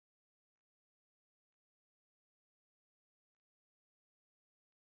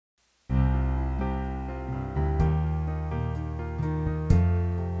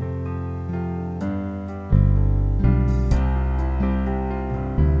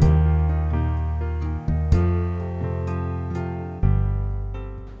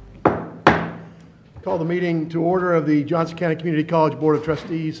Call the meeting to order of the Johnson County Community College Board of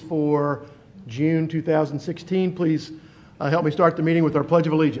Trustees for June 2016. Please help me start the meeting with our Pledge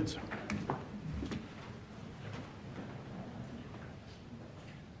of Allegiance.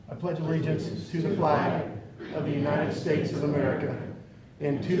 I pledge allegiance to the flag of the United States of America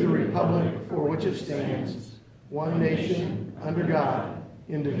and to the republic for which it stands, one nation, under God,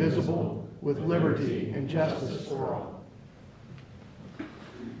 indivisible, with liberty and justice for all.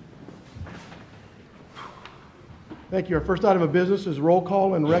 Thank you. Our first item of business is roll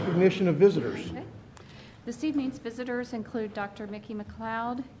call and recognition of visitors. Okay. This evening's visitors include Dr. Mickey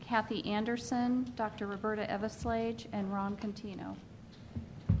McLeod, Kathy Anderson, Dr. Roberta Eveslage, and Ron Contino.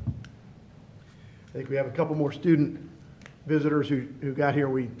 I think we have a couple more student visitors who got here.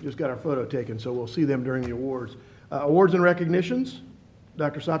 We just got our photo taken, so we'll see them during the awards. Awards and recognitions.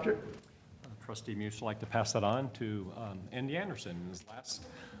 Dr. Sopcich. Trustee Muse would like to pass that on to Andy Anderson in his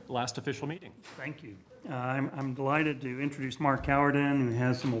last official meeting. Thank you. I'm delighted to introduce Mark Cowerden, who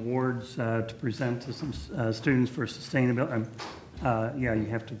has some awards to present to some students for sustainability. Yeah, you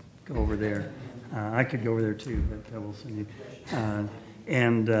have to go over there. I could go over there too, but I will send you.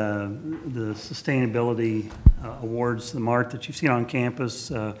 And the sustainability awards, the mark that you've seen on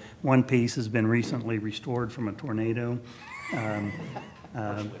campus, one piece has been recently restored from a tornado.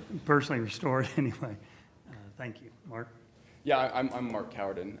 Personally restored anyway. Thank you. Mark? Yeah, I'm Mark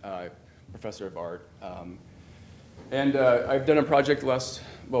Cowerden, professor of art. And I've done a project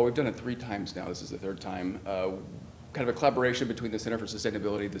we've done it 3 times now. This is the 3rd time. Kind of a collaboration between the Center for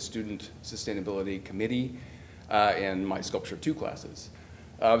Sustainability, the Student Sustainability Committee, and my Sculpture 2 classes.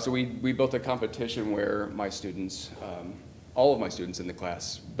 So we built a competition where my students, all of my students in the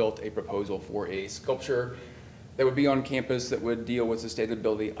class, built a proposal for a sculpture that would be on campus that would deal with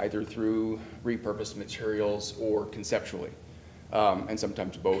sustainability either through repurposed materials or conceptually, and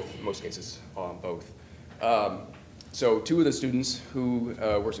sometimes both, in most cases both. So 2 of the students who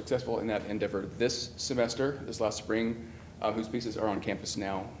were successful in that endeavor this last spring, whose pieces are on campus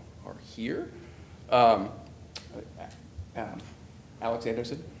now, are here. Alex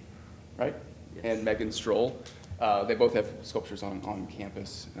Anderson, right? Yes. And Megan Stroll. They both have sculptures on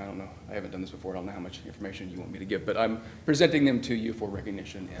campus. I don't know, I haven't done this before. I don't know how much information you want me to give, but I'm presenting them to you for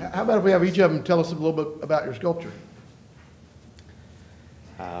recognition. How about if we have each of them tell us a little bit about your sculpture?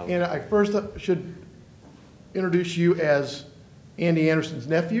 And I first should introduce you as Andy Anderson's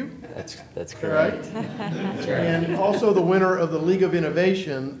nephew. That's correct. Right? And also the winner of the League of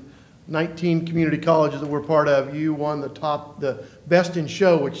Innovation, 19 community colleges that we're part of. You won the Best in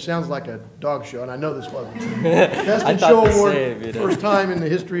Show, which sounds like a dog show, and I know this wasn't. Best in Show award, first time in the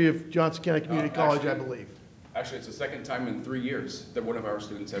history of Johnson County Community College, I believe. Actually, it's the 2nd time in 3 years that one of our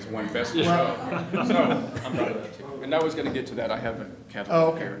students has won Best in Show. So I'm proud of that too. And I was going to get to that. I have a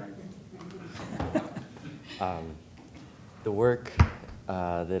catalog here. The work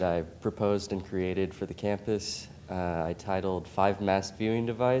that I proposed and created for the campus, I titled 5-Mast Viewing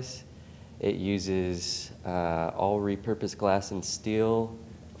Device. It uses all repurposed glass and steel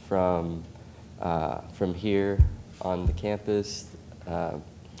from here on the campus.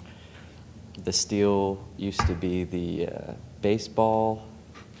 The steel used to be the baseball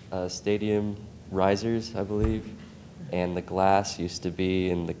stadium risers, I believe, and the glass used to be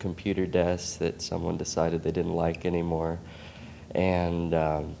in the computer desks that someone decided they didn't like anymore. And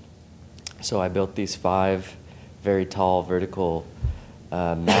so I built these 5 very tall vertical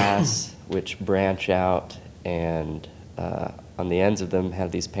masts which branch out, and on the ends of them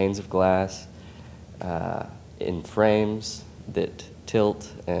have these panes of glass in frames that tilt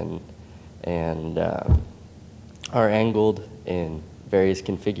and are angled in various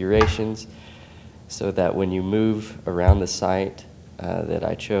configurations, so that when you move around the site that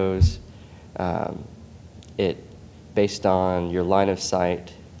I chose, based on your line of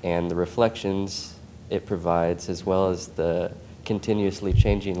sight and the reflections it provides, as well as the continuously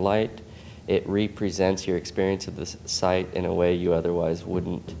changing light, it represents your experience of the site in a way you otherwise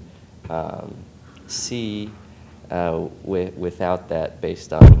wouldn't see without that,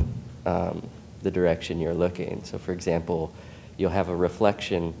 based on the direction you're looking. So for example, you'll have a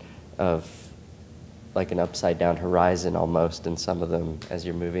reflection of like an upside down horizon almost in some of them as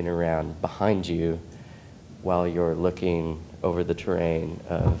you're moving around behind you while you're looking over the terrain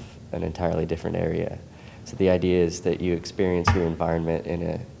of an entirely different area. So the idea is that you experience your environment in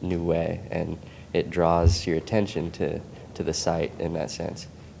a new way, and it draws your attention to the site in that sense.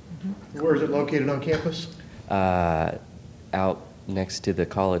 Mm-hmm. Where is it located on campus? Out next to the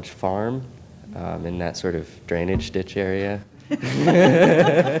college farm, in that sort of drainage ditch area.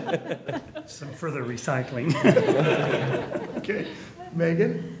 Some further recycling. Okay.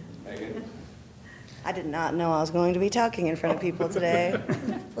 Megan? I did not know I was going to be talking in front of people today.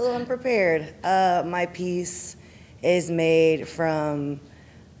 A little unprepared. My piece is made from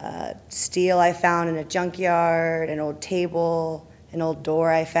steel I found in a junkyard, an old table, an old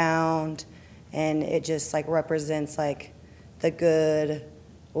door I found, and it just like represents like the good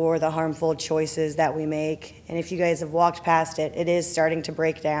or the harmful choices that we make. And if you guys have walked past it, it is starting to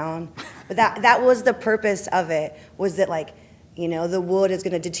break down. But that was the purpose of it, was that like, you know, the wood is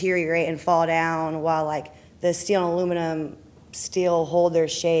going to deteriorate and fall down while like the steel and aluminum still hold their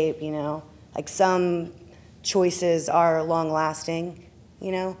shape, you know. Like some choices are long lasting,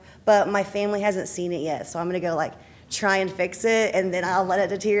 you know. But my family hasn't seen it yet, so I'm going to go like try and fix it and then I'll let it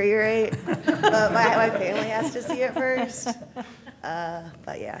deteriorate. But my family has to see it first.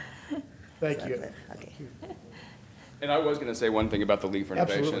 But yeah. Thank So you. that's it. Okay. And I was going to say one thing about the League for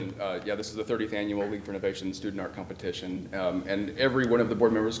Innovation. Absolutely. Yeah, this is the 30th annual League for Innovation Student Art Competition. And every one of the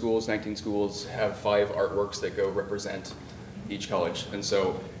board member schools, 19 schools, have 5 artworks that go represent each college. And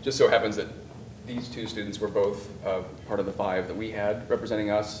so just so happens that these 2 students were both part of the 5 that we had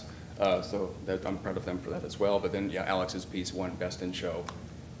representing us. So that I'm proud of them for that as well. But then, yeah, Alex's piece won Best in Show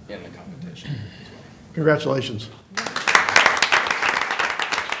in the competition. Congratulations.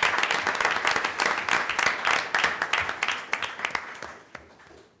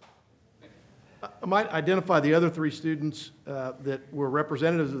 I might identify the other 3 students that were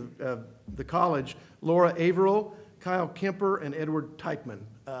representatives of the college. Laura Averill, Kyle Kemper, and Edward Teichman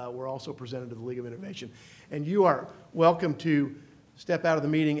were also presented to the League of Innovation. And you are welcome to step out of the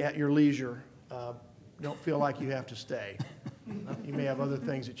meeting at your leisure. Don't feel like you have to stay. You may have other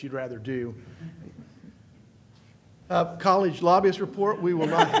things that you'd rather do. College lobbyist report, we will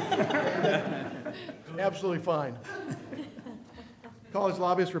not. Absolutely fine. College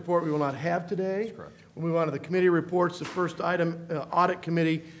lobbyist report we will not have today. That's correct. We'll move on to the committee reports. The first item, audit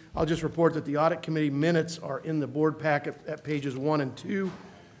committee. I'll just report that the audit committee minutes are in the board packet at pages 1 and 2.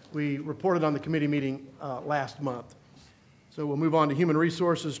 We reported on the committee meeting last month. So we'll move on to human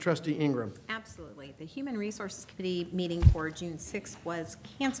resources. Trustee Ingram. Absolutely. The Human Resources Committee meeting for June 6th was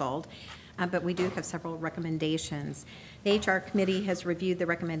canceled, but we do have several recommendations. The HR Committee has reviewed the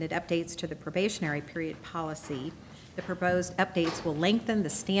recommended updates to the probationary period policy. The proposed updates will lengthen the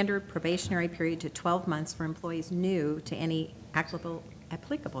standard probationary period to 12 months for employees new to any applicable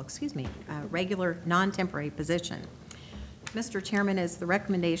regular non-temporary position. Mr. Chairman, is the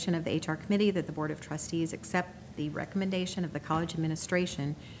recommendation of the HR Committee that the Board of Trustees accept the recommendation of the college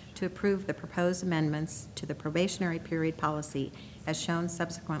administration to approve the proposed amendments to the probationary period policy as shown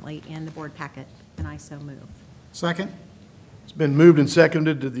subsequently in the board packet, and I so move. Second. It's been moved and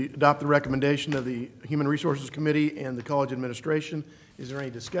seconded to adopt the recommendation of the Human Resources Committee and the college administration. Is there any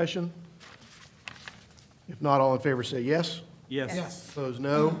discussion? If not, all in favor say yes. Yes. Yes. Opposed,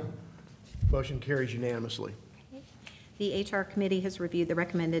 no. Motion carries unanimously. The HR Committee has reviewed the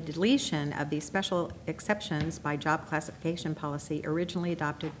recommended deletion of the special exceptions by job classification policy originally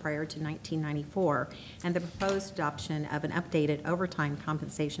adopted prior to 1994 and the proposed adoption of an updated overtime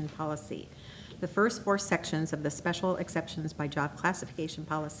compensation policy. The first 4 sections of the special exceptions by job classification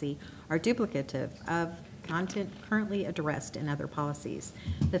policy are duplicative of content currently addressed in other policies.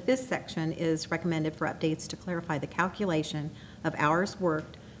 The 5th section is recommended for updates to clarify the calculation of hours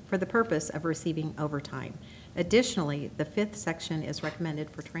worked for the purpose of receiving overtime. Additionally, the 5th section is recommended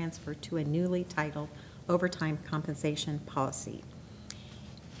for transfer to a newly titled overtime compensation policy.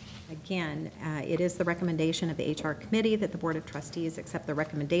 Again, it is the recommendation of the HR Committee that the Board of Trustees accept the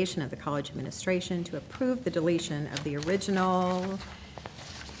recommendation of the college administration to approve the deletion of the original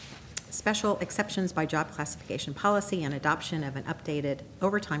special exceptions by job classification policy and adoption of an updated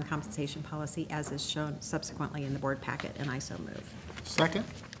overtime compensation policy as is shown subsequently in the board packet, and I so move. Second.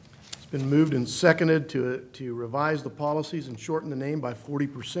 It's been moved and seconded to revise the policies and shorten the name by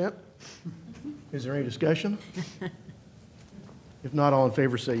 40%. Is there any discussion? If not, all in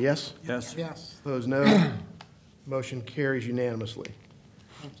favor say yes. Yes. Yes. Opposed, no. Motion carries unanimously.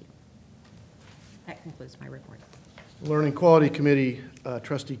 Thank you. That concludes my report. Learning Quality Committee,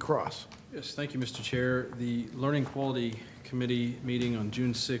 Trustee Cross. Yes, thank you, Mr. Chair. The Learning Quality Committee meeting on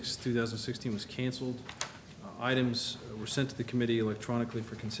June 6, 2016 was canceled. Items were sent to the committee electronically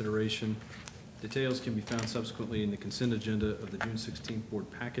for consideration. Details can be found subsequently in the consent agenda of the June 16th board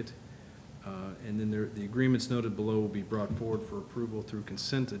packet. And then the agreements noted below will be brought forward for approval through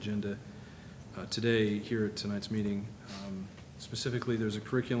consent agenda today here at tonight's meeting. Specifically, there's a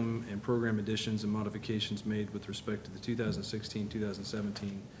curriculum and program additions and modifications made with respect to the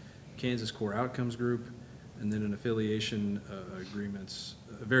 2016-2017 Kansas Core Outcomes Group, and then an affiliation agreements,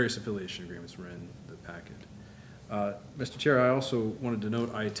 various affiliation agreements were in the packet. Mr. Chair, I also wanted to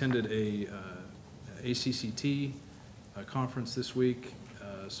note I attended a ACCT conference this week,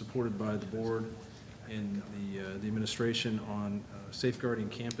 supported by the board and the administration on safeguarding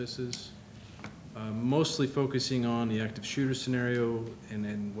campuses, mostly focusing on the active shooter scenario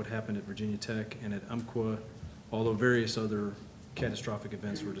and what happened at Virginia Tech and at Umpqua, although various other catastrophic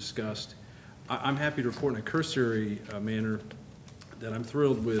events were discussed. I'm happy to report in a cursory manner that I'm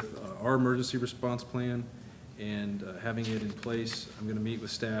thrilled with our emergency response plan and having it in place. I'm going to meet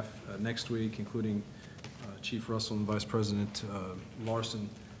with staff next week, including Chief Russell and Vice President Larson,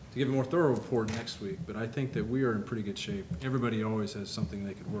 to give a more thorough report next week. But I think that we are in pretty good shape. Everybody always has something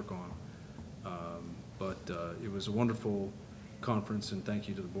they could work on. But it was a wonderful conference, and thank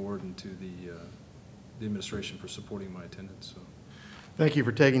you to the board and to the administration for supporting my attendance. So. Thank you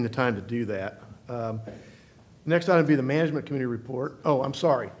for taking the time to do that. Next item would be the Management Committee report. Oh, I'm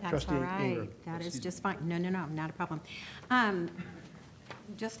sorry. That's Trustee all right. Ingram. That is just fine. No, not a problem.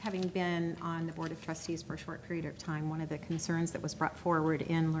 Just having been on the Board of Trustees for a short period of time, one of the concerns that was brought forward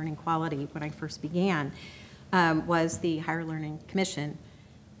in learning quality when I first began was the Higher Learning Commission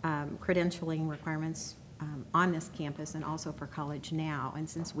credentialing requirements on this campus and also for College Now. And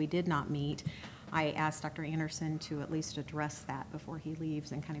since we did not meet, I asked Dr. Anderson to at least address that before he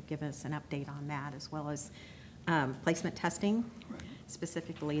leaves and kind of give us an update on that, as well as placement testing,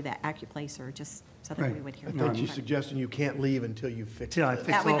 specifically the AccuPlacer, just so that we would hear. I think she's suggesting you can't leave until you fix it. Till I fix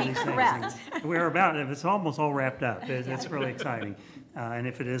That would all be these correct. things. We're about, it's almost all wrapped up. It's really exciting. And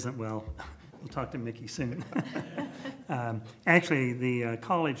if it isn't, well, we'll talk to Mickey soon. Actually, the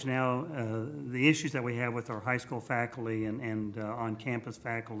College Now, the issues that we have with our high school faculty and on-campus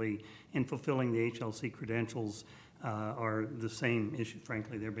faculty in fulfilling the HLC credentials are the same issues.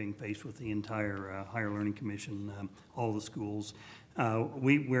 Frankly, they're being faced with the entire Higher Learning Commission, all the schools.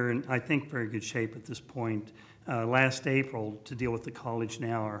 We're in, I think, very good shape at this point. Last April, to deal with the College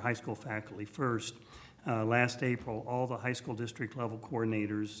Now, our high school faculty first, last April, all the high school district level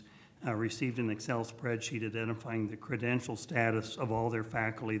coordinators received an Excel spreadsheet identifying the credential status of all their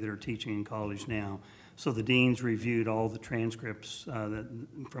faculty that are teaching in College Now. So the deans reviewed all the transcripts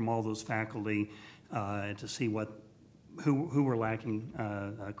from all those faculty to see who were lacking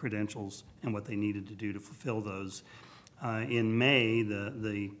credentials and what they needed to do to fulfill those. In May,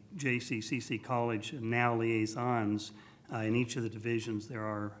 the JCCC College Now liaisons, in each of the divisions, there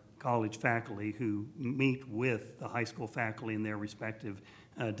are college faculty who meet with the high school faculty in their respective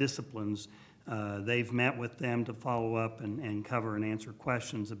disciplines. They've met with them to follow up and cover and answer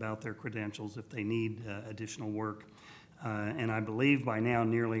questions about their credentials if they need additional work. And I believe by now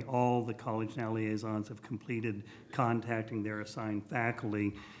nearly all the College Now liaisons have completed contacting their assigned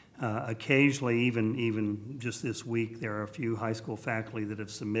faculty. Occasionally, even just this week, there are a few high school faculty that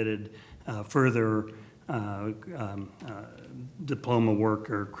have submitted further diploma work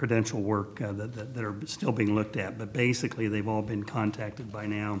or credential work that are still being looked at, but basically they've all been contacted by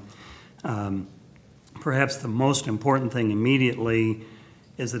now. Perhaps the most important thing immediately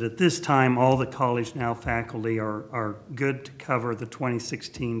is that at this time all the College Now faculty are good to cover the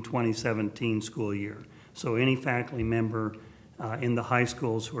 2016-2017 school year. So any faculty member in the high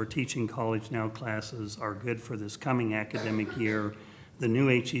schools who are teaching College Now classes are good for this coming academic year. The new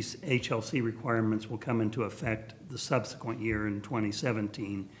HLC requirements will come into effect the subsequent year in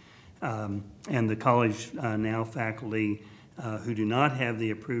 2017. And the College Now faculty who do not have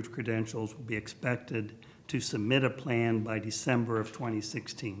the approved credentials will be expected to submit a plan by December of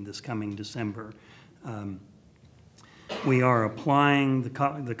 2016, this coming December. We are applying,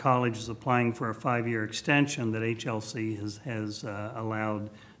 the college is applying for a 5-year extension that HLC has allowed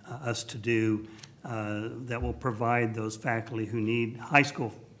us to do that will provide those faculty who need, high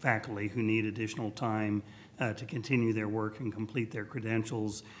school faculty who need additional time to continue their work and complete their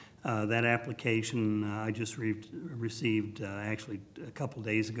credentials. That application I just received actually a couple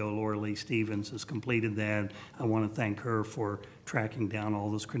days ago. Laura Lee Stevens has completed that. I want to thank her for tracking down all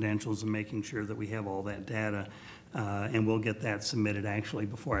those credentials and making sure that we have all that data. And we'll get that submitted actually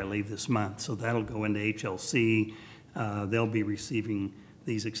before I leave this month. So that'll go into HLC. They'll be receiving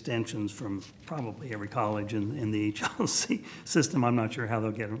these extensions from probably every college in the HLC system. I'm not sure how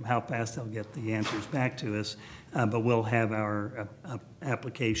they'll get them, how fast they'll get the answers back to us, but we'll have our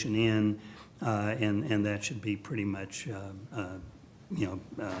application in, and that should be pretty much,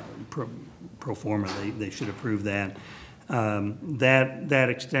 pro forma. They should approve that. That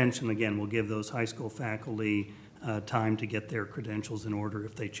extension again will give those high school faculty time to get their credentials in order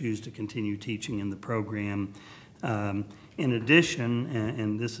if they choose to continue teaching in the program. In addition,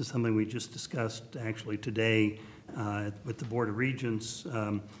 and this is something we just discussed actually today with the Board of Regents,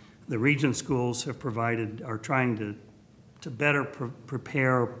 the Regent schools are trying to better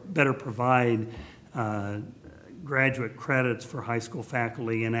provide graduate credits for high school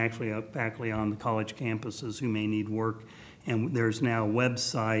faculty and actually faculty on the college campuses who may need work. And there's now a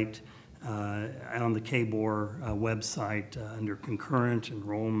website on the KBOR website under concurrent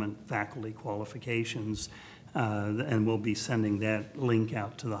enrollment faculty qualifications, and we'll be sending that link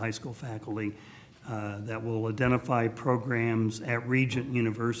out to the high school faculty that will identify programs at Regent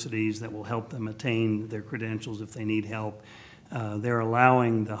universities that will help them attain their credentials if they need help. They're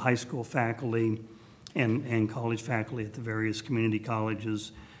allowing the high school faculty and college faculty at the various community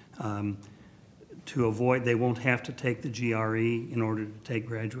colleges to avoid, they won't have to take the GRE in order to take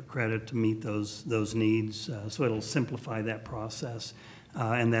graduate credit to meet those needs. So it'll simplify that process.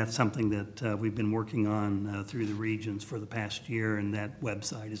 And that's something that we've been working on through the regions for the past year, and that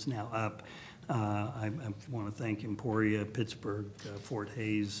website is now up. I want to thank Emporia, Pittsburgh, Fort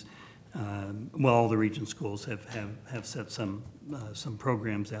Hays. Well, all the region schools have set some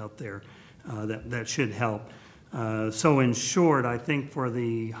programs out there that should help. So in short, I think for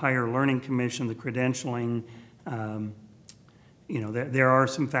the Higher Learning Commission, the credentialing, there are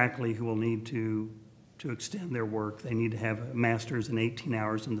some faculty who will need to extend their work. They need to have a master's in 18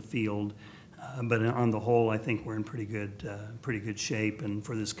 hours in the field. But on the whole, I think we're in pretty good shape. And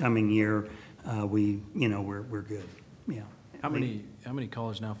for this coming year, we're good. Yeah. How many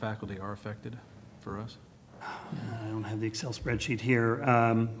college now faculty are affected for us? I don't have the Excel spreadsheet here.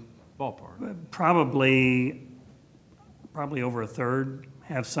 Ballpark. Probably over a third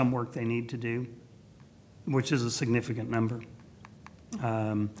have some work they need to do, which is a significant number.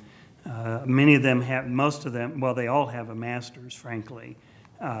 Many of them have, most of them, well, they all have a master's, frankly.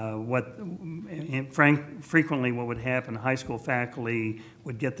 Frequently what would happen, high school faculty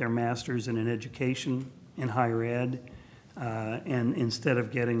would get their master's in an education in higher ed, and instead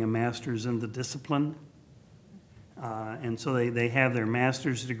of getting a master's in the discipline. And so they have their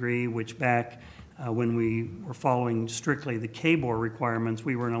master's degree, which back when we were following strictly the KBOR requirements,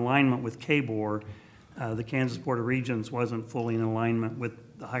 we were in alignment with KBOR. The Kansas Board of Regents wasn't fully in alignment with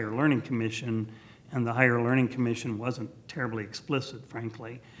the Higher Learning Commission, and the Higher Learning Commission wasn't terribly explicit,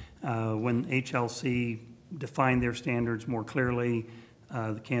 frankly. When HLC defined their standards more clearly,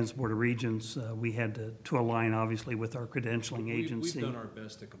 the Kansas Board of Regents, we had to align, obviously, with our credentialing agency. We've done our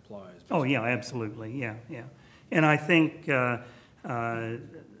best to comply. Oh, yeah, absolutely, yeah. And I think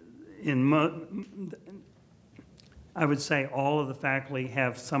I would say all of the faculty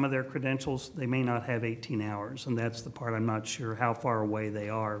have some of their credentials. They may not have 18 hours, and that's the part I'm not sure how far away they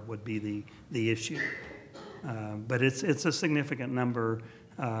are would be the issue. But it's a significant number,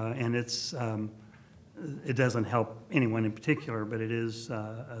 and it doesn't help anyone in particular, but it is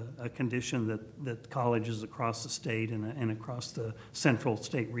a condition that colleges across the state and across the central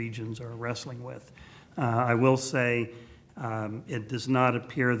state regions are wrestling with. I will say it does not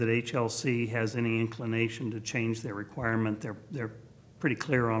appear that HLC has any inclination to change their requirement. They're pretty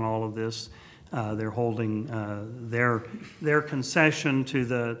clear on all of this. They're holding their concession to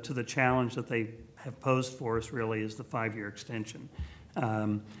the challenge that they have posed for us really is the 5-year extension.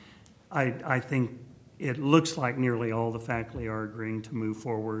 I think it looks like nearly all the faculty are agreeing to move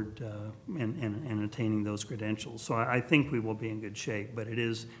forward and attaining those credentials. So I think we will be in good shape, but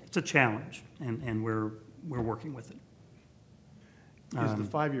it's a challenge, and we're working with it. Is the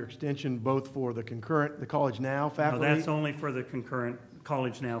 5-year extension both for the College Now faculty? No, that's only for the concurrent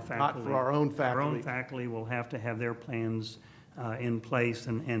College Now faculty. Not for our own faculty? Our own faculty will have to have their plans in place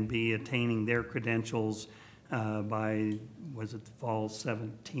and be attaining their credentials by, was it fall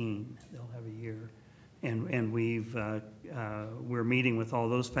 17? They'll have a year. And we're meeting with all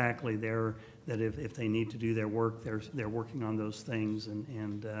those faculty there that if they need to do their work, they're working on those things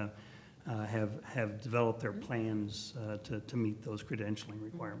and have developed their plans to meet those credentialing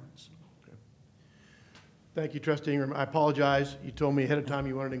requirements. Okay. Thank you, Trustee Ingram. I apologize. You told me ahead of time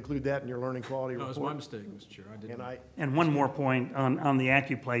you wanted to include that in your learning quality report. No, it was my mistake, Mr. Chair. I didn't. And one more point on the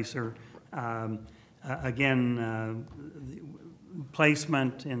AccuPlacer. Again,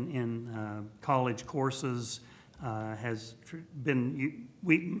 placement in college courses has been,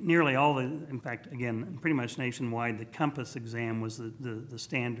 nearly all in fact, again, pretty much nationwide, the Compass exam was the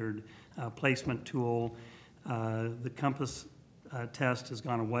standard placement tool. The Compass test has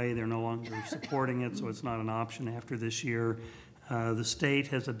gone away. They're no longer supporting it, so it's not an option after this year. The state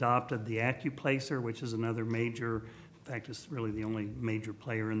has adopted the AccuPlacer, which is another major, in fact, it's really the only major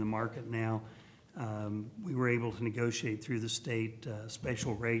player in the market now. We were able to negotiate through the state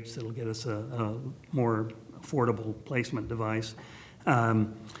special rates that'll get us a more affordable placement device.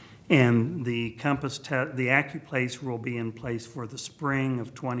 And the Compass, the AccuPlacer will be in place for the spring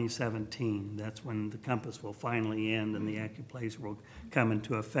of 2017. That's when the Compass will finally end and the AccuPlacer will come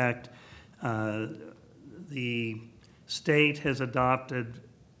into effect. The state has adopted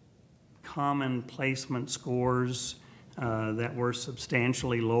common placement scores that were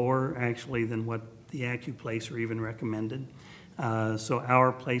substantially lower, actually, than what the AccuPlacer even recommended. So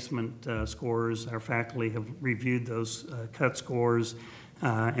our placement scores, our faculty have reviewed those cut scores,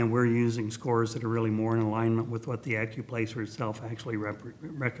 and we're using scores that are really more in alignment with what the AccuPlacer itself actually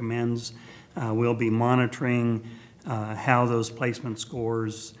recommends. We'll be monitoring how those placement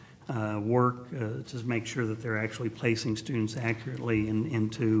scores work to make sure that they're actually placing students accurately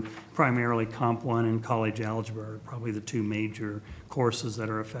into primarily Comp 1 and college algebra are probably the two major courses that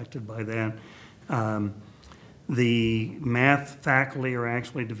are affected by that. The math faculty are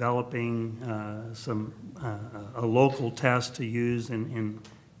actually developing a local test to use in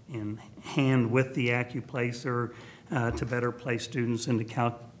hand with the AccuPlacer to better place students into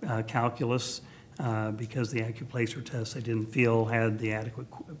calculus. Because the AccuPlacer test, they didn't feel had the adequate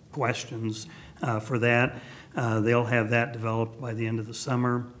questions for that. They'll have that developed by the end of the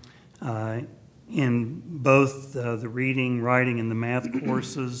summer. In both the reading, writing, and the math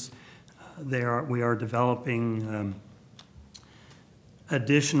courses, we are developing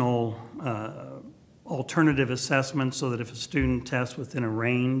additional alternative assessments so that if a student tests within a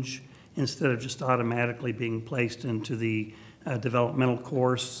range, instead of just automatically being placed into the developmental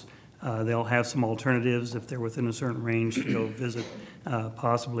course, they'll have some alternatives if they're within a certain range to go visit,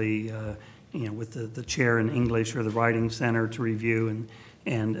 possibly with the chair in English or the writing center to review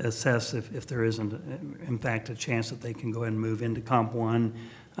and assess if there isn't, in fact, a chance that they can go ahead and move into Comp 1.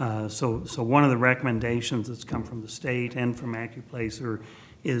 So one of the recommendations that's come from the state and from AccuPlacer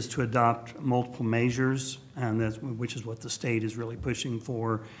is to adopt multiple measures, and which is what the state is really pushing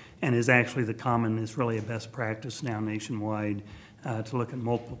for, and is actually is really a best practice now nationwide. To look at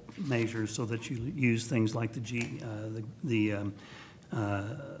multiple measures so that you use things like the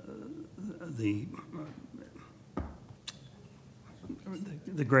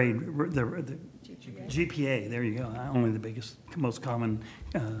grade, the GPA, there you go, only the biggest, most common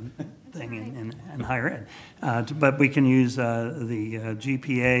thing in higher ed. But we can use the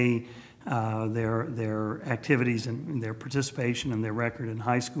GPA, their activities and their participation and their record in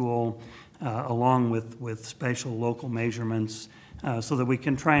high school, along with spatial local measurements, so that we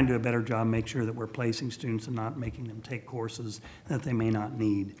can try and do a better job, make sure that we're placing students and not making them take courses that they may not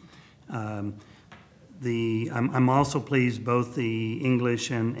need. I'm also pleased both the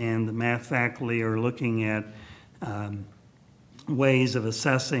English and the math faculty are looking at ways of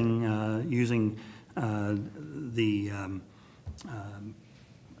assessing using my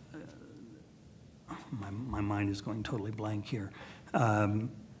mind is going totally blank here.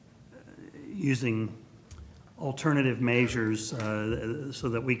 Using alternative measures so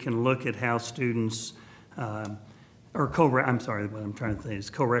that we can look at how students, I'm sorry, what I'm trying to say is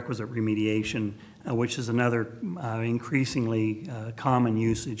co-requisite remediation, which is another increasingly common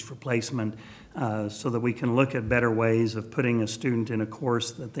usage for placement, so that we can look at better ways of putting a student in a course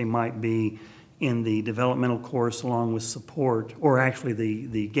that they might be in the developmental course along with support, or actually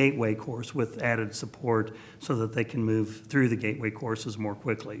the gateway course with added support so that they can move through the gateway courses more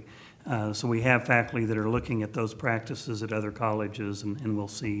quickly. So we have faculty that are looking at those practices at other colleges, and we'll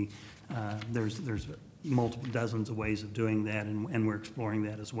see there's multiple dozens of ways of doing that, and we're exploring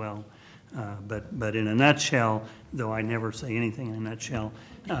that as well. But in a nutshell, though I never say anything in a nutshell,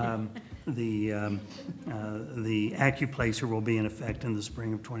 the AccuPlacer will be in effect in the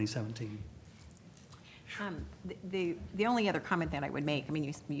spring of 2017. The only other comment that I would make, I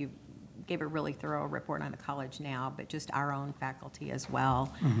mean, you gave a really thorough report on the college now, but just our own faculty as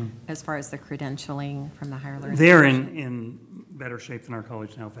well, as far as the credentialing from the higher learning. They're in better shape than our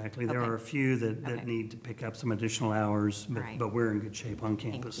college now faculty. There Okay. are a few that need to pick up some additional hours, Right. but we're in good shape on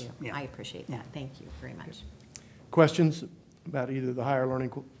campus. Thank you. Yeah. I appreciate that. Thank you very much. Questions about either the Higher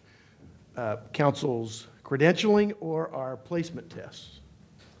Learning Council's credentialing or our placement tests?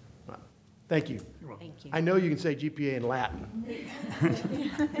 Thank you. Thank you. I know you can say GPA in Latin.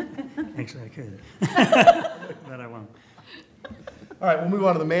 Actually, I could, but I won't. All right, we'll move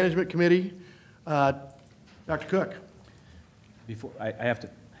on to the Management Committee. Dr. Cook. Before, I have to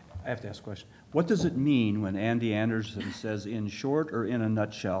ask a question. What does it mean when Andy Anderson says in short or in a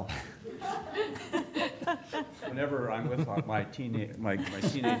nutshell? Whenever I'm with my teenage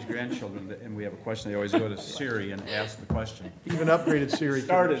grandchildren and we have a question, they always go to Siri and ask the question. Even upgraded Siri.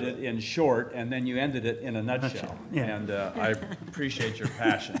 Started it in short, and then you ended it in a nutshell. Yeah. And I appreciate your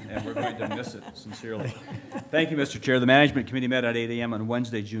passion, and we're going to miss it sincerely. Thank you, Mr. Chair. The Management Committee met at 8 a.m. on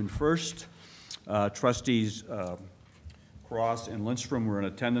Wednesday, June 1st. Trustees Cross and Lindstrom were in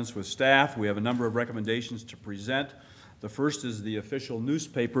attendance with staff. We have a number of recommendations to present. The first is the official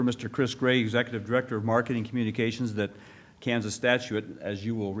newspaper. Mr. Chris Gray, Executive Director of Marketing Communications, that Kansas statute, as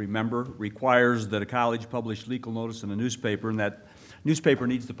you will remember, requires that a college publish legal notice in a newspaper, and that newspaper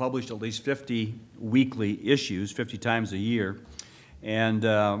needs to publish at least 50 weekly issues, 50 times a year. And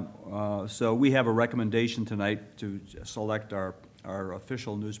so we have a recommendation tonight to select our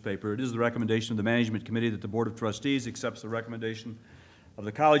official newspaper. It is the recommendation of the Management Committee that the Board of Trustees accepts the recommendation of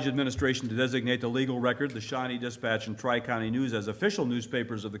the college administration to designate the legal record, the Shawnee Dispatch and Tri-County News as official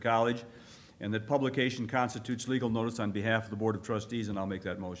newspapers of the college, and that publication constitutes legal notice on behalf of the Board of Trustees, and I'll make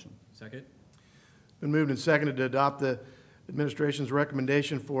that motion. Second? Been moved and seconded to adopt the administration's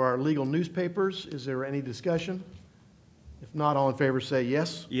recommendation for our legal newspapers. Is there any discussion? If not, all in favor say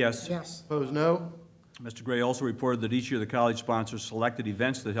yes. Yes. Yes. Opposed, no. Mr. Gray also reported that each year the college sponsors selected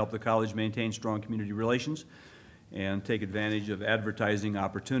events that help the college maintain strong community relations and take advantage of advertising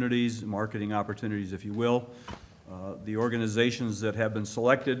opportunities, marketing opportunities, if you will. The organizations that have been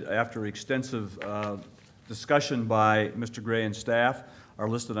selected after extensive discussion by Mr. Gray and staff are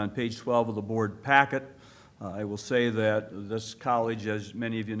listed on page 12 of the board packet. I will say that this college, as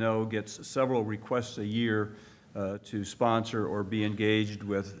many of you know, gets several requests a year to sponsor or be engaged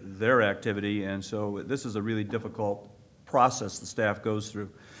with their activity, and so this is a really difficult process the staff goes through.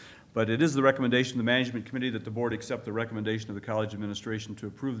 But it is the recommendation of the Management Committee that the board accept the recommendation of the college administration to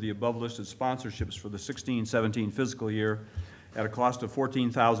approve the above-listed sponsorships for the 16-17 fiscal year at a cost of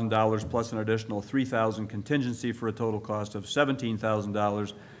 $14,000 plus an additional $3,000 contingency for a total cost of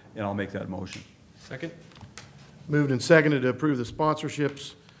 $17,000, and I'll make that motion. Second? Moved and seconded to approve the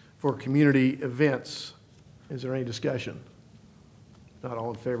sponsorships for community events. Is there any discussion? Not all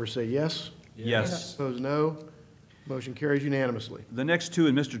in favor say yes. Yes. Opposed, no. Motion carries unanimously. The next two,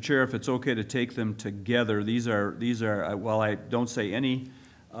 and Mr. Chair, if it's okay to take them together, these are while I don't say any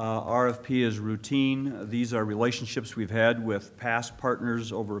RFP is routine, these are relationships we've had with past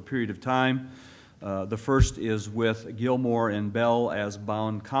partners over a period of time. The first is with Gilmore and Bell as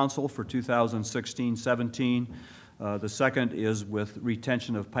bond counsel for 2016-17. The second is with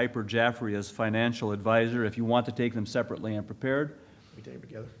retention of Piper Jaffray as financial advisor. If you want to take them separately and prepared. We take them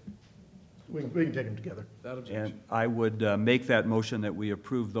together. We can take them together. Without objection. And I would make that motion that we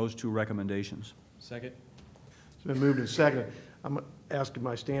approve those two recommendations. Second? It's been moved and seconded. I'm asking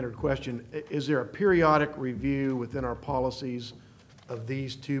my standard question. Is there a periodic review within our policies of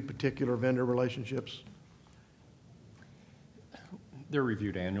these two particular vendor relationships? They're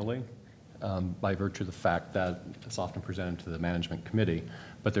reviewed annually by virtue of the fact that it's often presented to the management committee,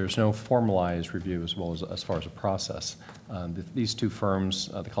 but there's no formalized review as far as a process. These two firms,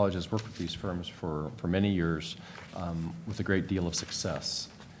 the college has worked with these firms for many years with a great deal of success.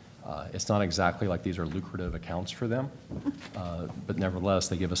 It's not exactly like these are lucrative accounts for them, but nevertheless,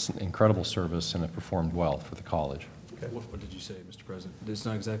 they give us incredible service and have performed well for the college. Okay. What did you say, Mr. President? It's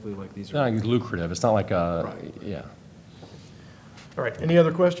not exactly like these It's are. not lucrative. It's not like a, Right. yeah. All right, any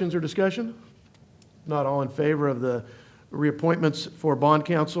other questions or discussion? Not all in favor of the reappointments for bond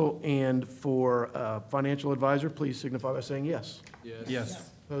counsel and for financial advisor, please signify by saying yes. Yes. Yes.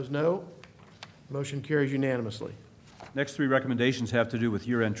 Opposed, no. Motion carries unanimously. Next three recommendations have to do with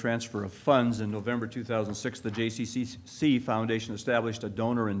year-end transfer of funds. In November 2006, the JCCC Foundation established a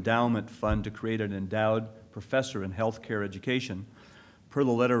donor endowment fund to create an endowed professor in healthcare education. Per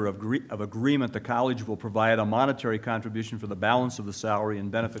the letter of agreement, the college will provide a monetary contribution for the balance of the salary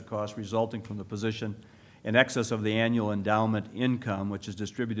and benefit costs resulting from the position in excess of the annual endowment income, which is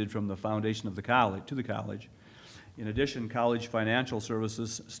distributed from the foundation of the college to the college. In addition, College Financial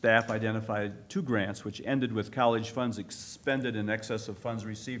Services staff identified two grants which ended with college funds expended in excess of funds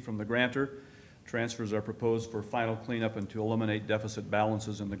received from the grantor. Transfers are proposed for final cleanup and to eliminate deficit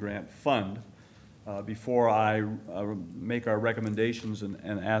balances in the grant fund. Before I make our recommendations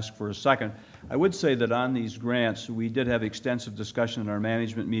and ask for a second, I would say that on these grants, we did have extensive discussion in our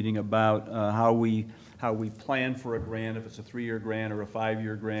management meeting about how we plan for a grant, if it's a 3-year grant or a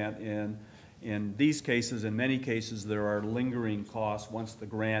 5-year grant. And in these cases, in many cases, there are lingering costs once the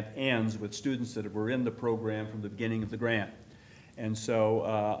grant ends with students that were in the program from the beginning of the grant. And so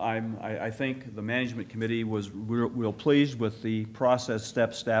I think the management committee was real pleased with the process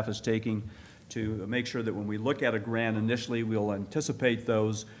steps staff is taking to make sure that when we look at a grant initially, we'll anticipate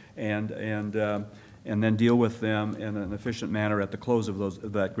those and then deal with them in an efficient manner at the close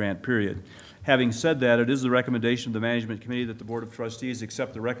of that grant period. Having said that, it is the recommendation of the Management Committee that the Board of Trustees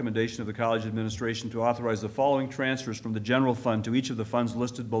accept the recommendation of the college administration to authorize the following transfers from the general fund to each of the funds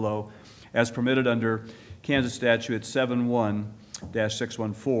listed below as permitted under Kansas Statute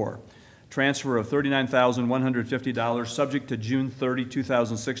 71-614. transfer of $39,150, subject to June 30,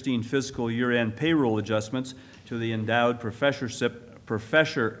 2016 fiscal year-end payroll adjustments to the endowed professorship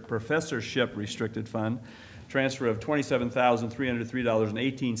restricted fund, transfer of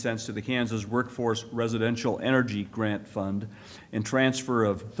 $27,303.18 to the Kansas Workforce Residential Energy Grant Fund, and transfer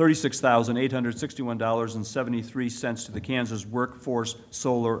of $36,861.73 to the Kansas Workforce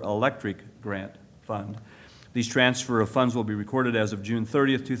Solar Electric Grant Fund. These transfer of funds will be recorded as of June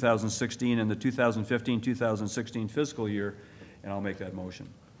 30th, 2016 in the 2015-2016 fiscal year, and I'll make that motion.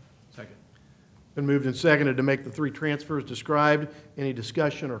 Second. Been moved and seconded to make the three transfers described. Any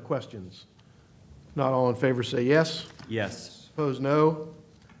discussion or questions? If not, all in favor say yes. Yes. Opposed, no.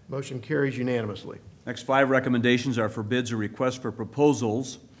 Motion carries unanimously. Next 5 recommendations are for bids or requests for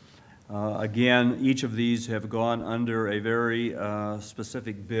proposals. Again, each of these have gone under a very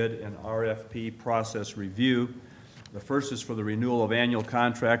specific bid and RFP process review. The first is for the renewal of annual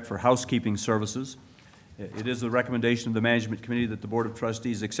contract for housekeeping services. It is the recommendation of the Management Committee that the Board of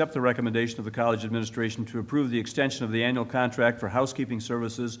Trustees accept the recommendation of the college administration to approve the extension of the annual contract for housekeeping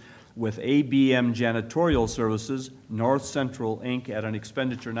services with ABM Janitorial Services, North Central, Inc., at an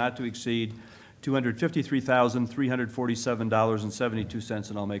expenditure not to exceed $253,347.72,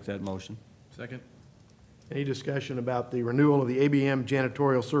 and I'll make that motion. Second. Any discussion about the renewal of the ABM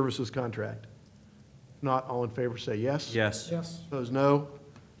Janitorial Services contract? If not, all in favor say yes. Yes. Yes. Opposed, no.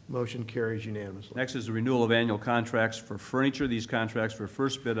 Motion carries unanimously. Next is the renewal of annual contracts for furniture. These contracts were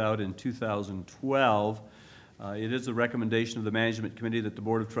first bid out in 2012. It is the recommendation of the Management Committee that the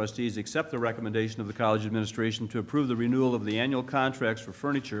Board of Trustees accept the recommendation of the college administration to approve the renewal of the annual contracts for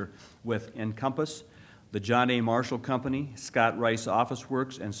furniture with Encompass, the John A. Marshall Company, Scott Rice Office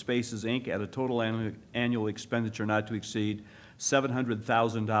Works, and Spaces, Inc. at a total annual expenditure not to exceed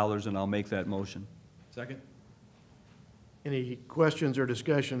 $700,000, and I'll make that motion. Second. Any questions or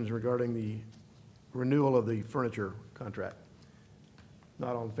discussions regarding the renewal of the furniture contract?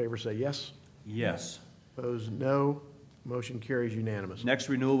 Not all in favor say yes. Yes. Opposed, no. Motion carries unanimously. Next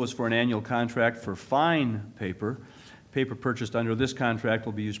renewal was for an annual contract for fine paper. Paper purchased under this contract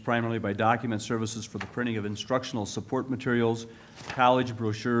will be used primarily by document services for the printing of instructional support materials, college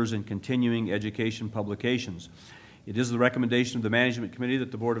brochures, and continuing education publications. It is the recommendation of the Management Committee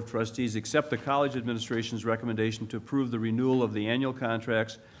that the Board of Trustees accept the college administration's recommendation to approve the renewal of the annual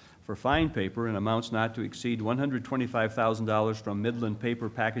contracts for fine paper in amounts not to exceed $125,000 from Midland Paper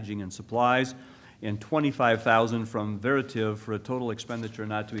Packaging and Supplies and $25,000 from Veritiv for a total expenditure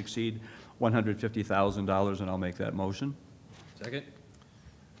not to exceed $150,000, and I'll make that motion. Second.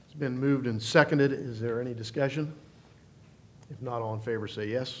 It's been moved and seconded. Is there any discussion? If not, all in favor say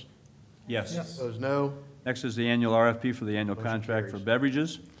yes. Yes. Opposed, no. Next is the annual RFP for the annual Motion contract for carries.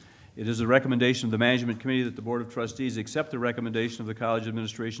 beverages. It is the recommendation of the Management Committee that the Board of Trustees accept the recommendation of the college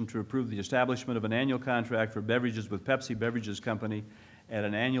administration to approve the establishment of an annual contract for beverages with Pepsi Beverages Company at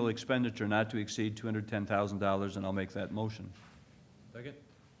an annual expenditure not to exceed $210,000, and I'll make that motion. Second.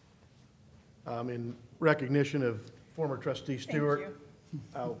 In recognition of former trustee Stewart,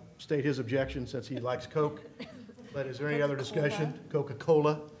 I'll state his objection since he likes Coke. But is there any other discussion?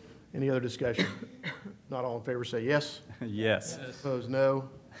 Coca-Cola? Any other discussion? Not all in favor say yes. Yes. Opposed, no.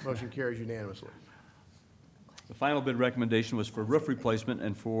 Motion carries unanimously. The final bid recommendation was for roof replacement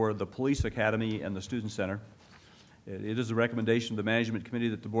and for the Police Academy and the Student Center. It is the recommendation of the Management Committee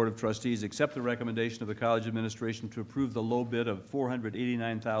that the Board of Trustees accept the recommendation of the college administration to approve the low bid of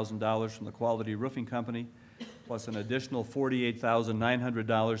 $489,000 from the Quality Roofing Company, plus an additional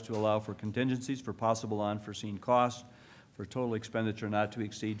 $48,900 to allow for contingencies for possible unforeseen costs, for a total expenditure not to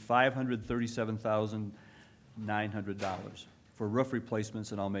exceed $537,900 for roof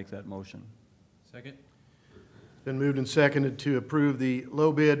replacements, and I'll make that motion. Second. Been moved and seconded to approve the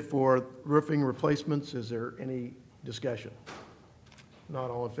low bid for roofing replacements. Is there any discussion?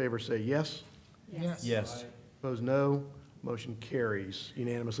 Not all in favor say yes. Yes. Yes. Opposed, no. Motion carries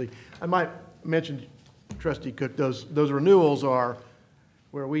unanimously. I might mention, Trustee Cook, those renewals are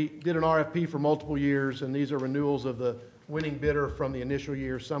where we did an RFP for multiple years, and these are renewals of the winning bidder from the initial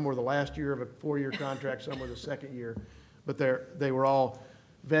year. Some were the last year of a 4-year contract, some were the second year, but they were all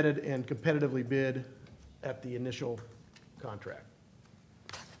vetted and competitively bid at the initial contract.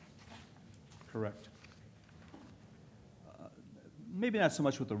 Correct. Maybe not so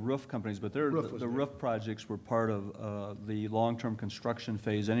much with the roof companies, but the roof projects were part of the long-term construction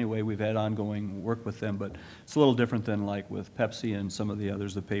phase anyway. We've had ongoing work with them, but it's a little different than like with Pepsi and some of the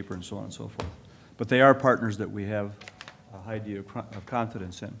others, the paper and so on and so forth. But they are partners that we have a high degree of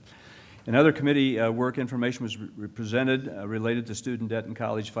confidence in. In other committee work, information was presented related to student debt and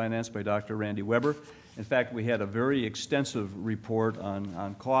college finance by Dr. Randy Weber. In fact, we had a very extensive report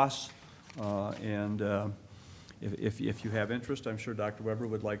on costs And if you have interest, I'm sure Dr. Weber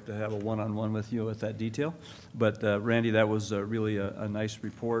would like to have a one-on-one with you with that detail. But Randy, that was really a nice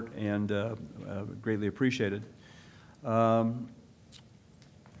report and greatly appreciated.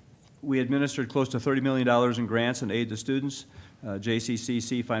 We administered close to $30 million in grants and aid to students.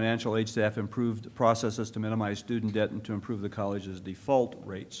 JCCC financial aid staff improved processes to minimize student debt and to improve the college's default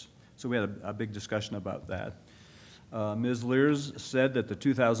rates. So we had a big discussion about that. Ms. Lears said that the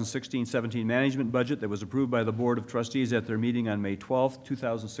 2016-17 management budget that was approved by the Board of Trustees at their meeting on May 12,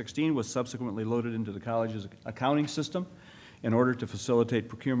 2016 was subsequently loaded into the college's accounting system in order to facilitate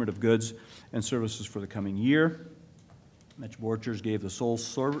procurement of goods and services for the coming year. Mitch Borchers gave the sole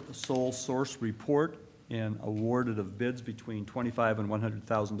source report and awarded of bids between $25,000 and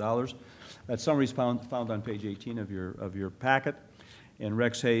 $100,000. That summary is found on page 18 of your packet. And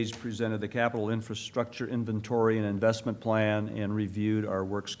Rex Hayes presented the capital infrastructure inventory and investment plan and reviewed our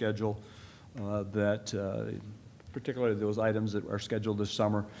work schedule, particularly those items that are scheduled this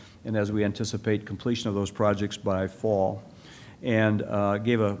summer, and as we anticipate completion of those projects by fall. And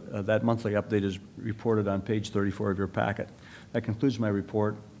gave that monthly update is reported on page 34 of your packet. That concludes my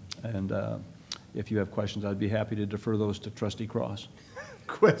report, and if you have questions, I'd be happy to defer those to Trustee Cross.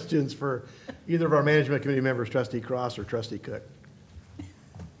 Questions for either of our management committee members, Trustee Cross or Trustee Cook?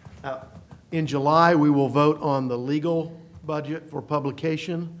 In July, we will vote on the legal budget for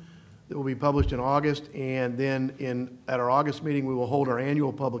publication that will be published in August, and then at our August meeting, we will hold our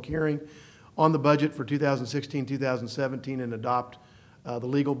annual public hearing on the budget for 2016-2017 and adopt the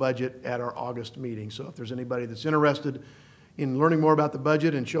legal budget at our August meeting. So if there's anybody that's interested in learning more about the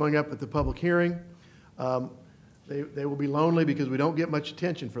budget and showing up at the public hearing, they will be lonely because we don't get much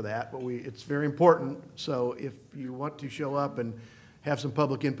attention for that, but it's very important. So if you want to show up and have some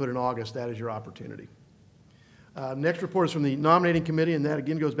public input in August, that is your opportunity. Next report is from the nominating committee, and that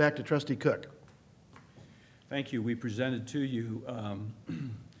again goes back to Trustee Cook. Thank you. We presented to you,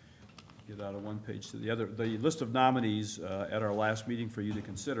 get out of one page to the other, the list of nominees at our last meeting for you to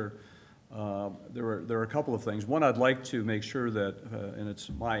consider. There are a couple of things. One, I'd like to make sure that, and it's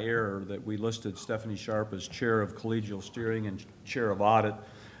my error, that we listed Stephanie Sharp as Chair of Collegial Steering and Chair of Audit.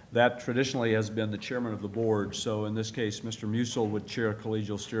 That traditionally has been the chairman of the board, so in this case, Mr. Musil would chair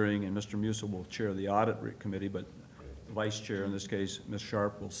Collegial Steering and Mr. Musil will chair the Audit Committee, but the Vice Chair, in this case, Ms.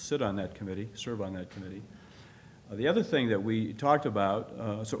 Sharp, will sit on that committee, serve on that committee. The other thing that we talked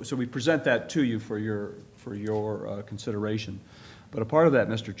about, so we present that to you for your consideration. But a part of that,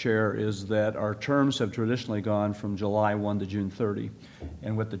 Mr. Chair, is that our terms have traditionally gone from July 1 to June 30.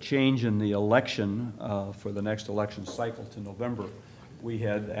 And with the change in the election for the next election cycle to November, we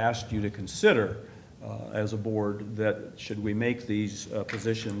had asked you to consider as a board that should we make these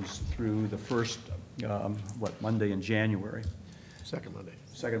positions through the first, Monday in January? Second Monday.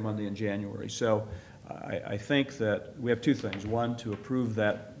 Second Monday in January. So I think that we have two things. One, to approve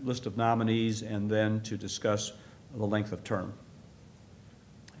that list of nominees, and then to discuss the length of term.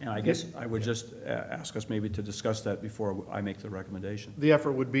 And I guess I would just ask us maybe to discuss that before I make the recommendation. The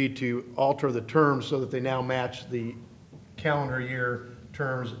effort would be to alter the terms so that they now match the calendar year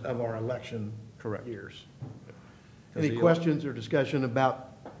terms of our election years. Any questions or discussion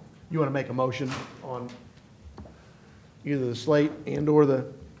about, you want to make a motion on either the slate and or the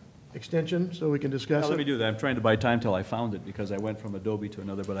extension so we can discuss Let me it? do that. I'm trying to buy time till I found it because I went from Adobe to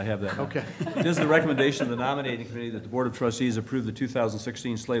another, but I have that now. Okay. It is the recommendation of the nominating committee that the Board of Trustees approve the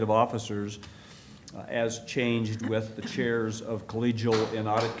 2016 slate of officers as changed with the chairs of Collegial and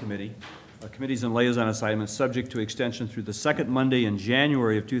Audit Committee, committees and liaison assignments subject to extension through the second Monday in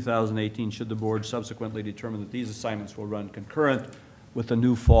January of 2018 should the board subsequently determine that these assignments will run concurrent with the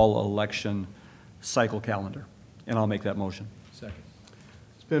new fall election cycle calendar. And I'll make that motion. Second.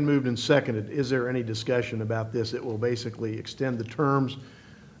 It's been moved and seconded. Is there any discussion about this? It will basically extend the terms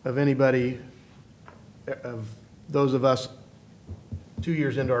of anybody, of those of us 2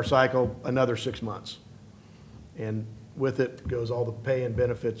 years into our cycle, another 6 months. And with it goes all the pay and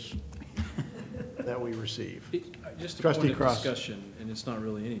benefits that we receive. Just a Trustee point of Cross. discussion, and it's not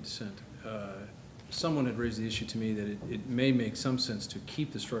really any dissent. Someone had raised the issue to me that it may make some sense to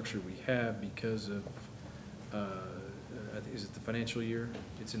keep the structure we have because of, is it the financial year?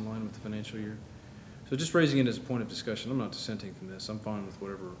 It's in line with the financial year. So just raising it as a point of discussion. I'm not dissenting from this. I'm fine with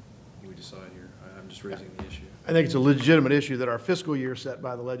whatever we decide here. I'm just raising the issue. I think it's a legitimate issue that our fiscal year set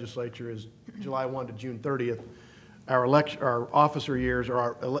by the legislature is July 1 to June 30th. Our officer years, or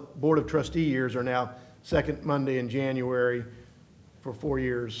our Board of Trustee years, are now second Monday in January for 4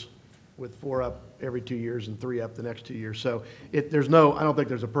 years, with 4 up every 2 years and 3 up the next 2 years. So I don't think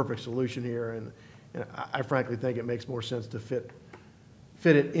there's a perfect solution here, and I frankly think it makes more sense to fit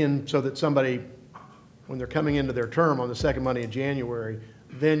fit it in so that somebody, when they're coming into their term on the second Monday in January,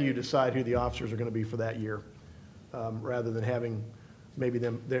 then you decide who the officers are going to be for that year, rather than having maybe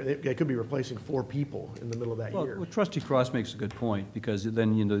them, they could be replacing 4 people in the middle of that year. Well, Trustee Cross makes a good point, because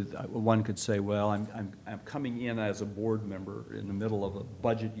then, you know, one could say, well, I'm coming in as a board member in the middle of a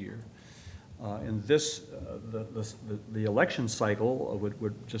budget year. And this, the election cycle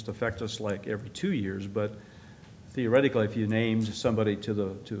would just affect us like every 2 years, but theoretically, if you named somebody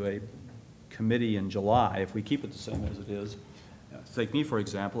to a committee in July, if we keep it the same as it is, take me, for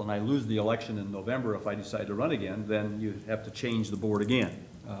example, and I lose the election in November if I decide to run again, then you have to change the board again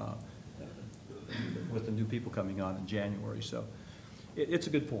with the new people coming on in January. So it's a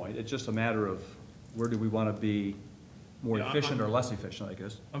good point. It's just a matter of where do we want to be more efficient or less efficient, I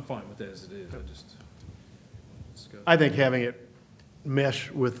guess. I'm fine with that as it is. Let's go. I think having it mesh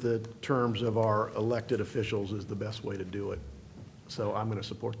with the terms of our elected officials is the best way to do it. So I'm going to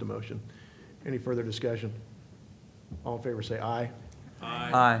support the motion. Any further discussion? All in favor say aye.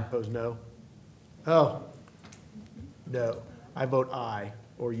 Aye. Aye. Opposed, no? Oh, no. I vote aye,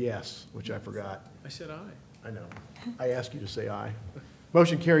 or yes, which I forgot. I said aye. I know. I asked you to say aye.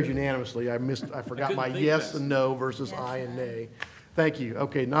 Motion carries unanimously. I forgot my yes and no versus aye and nay. Thank you.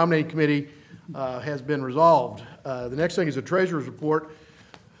 Okay, nominating committee has been resolved. The next thing is a treasurer's report.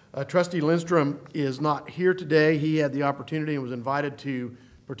 Trustee Lindstrom is not here today. He had the opportunity and was invited to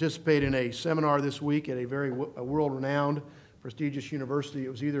participate in a seminar this week at a very world-renowned, prestigious university. It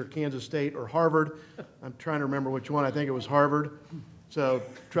was either Kansas State or Harvard. I'm trying to remember which one. I think it was Harvard. So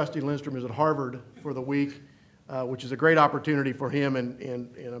Trustee Lindstrom is at Harvard for the week, which is a great opportunity for him,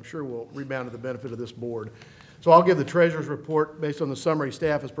 and I'm sure will rebound to the benefit of this board. So I'll give the treasurer's report based on the summary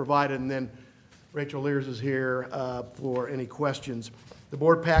staff has provided, and then Rachel Lears is here for any questions. The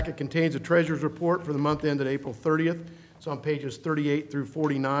board packet contains a treasurer's report for the month ended April 30th. It's on pages 38 through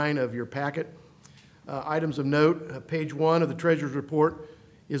 49 of your packet. Items of note, page 1 of the treasurer's report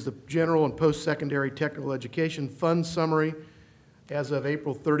is the general and post-secondary technical education fund summary. As of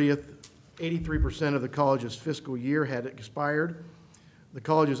April 30th, 83% of the college's fiscal year had expired. The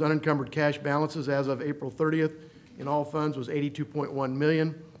college's unencumbered cash balances as of April 30th in all funds was $82.1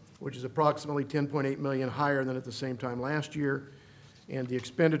 million, which is approximately $10.8 million higher than at the same time last year. And the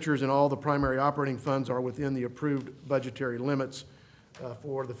expenditures in all the primary operating funds are within the approved budgetary limits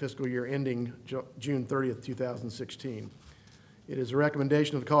for the fiscal year ending June 30th, 2016. It is a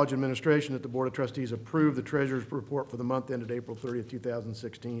recommendation of the college administration that the Board of Trustees approve the treasurer's report for the month ended April 30th,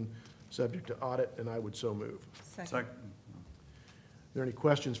 2016, subject to audit, and I would so move. Second. Are there any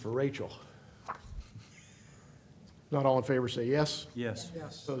questions for Rachel? Not all in favor say yes. Yes.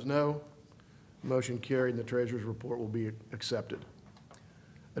 Yes. Opposed, no. Motion carried, and the treasurer's report will be accepted.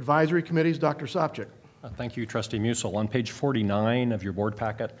 Advisory committees, Dr. Sopcich. Thank you, Trustee Musil. On page 49 of your board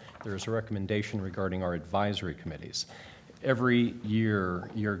packet, there is a recommendation regarding our advisory committees. Every year,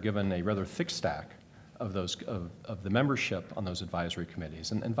 you're given a rather thick stack of those of the membership on those advisory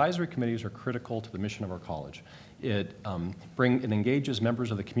committees. And advisory committees are critical to the mission of our college. It engages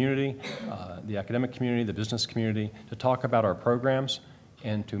members of the community, the academic community, the business community, to talk about our programs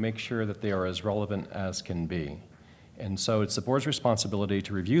and to make sure that they are as relevant as can be. And so it's the board's responsibility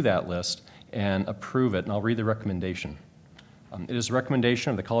to review that list and approve it, and I'll read the recommendation. It is a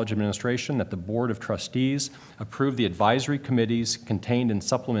recommendation of the college administration that the Board of Trustees approve the advisory committees contained in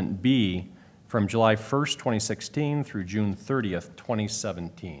Supplement B from July 1st, 2016 through June 30th,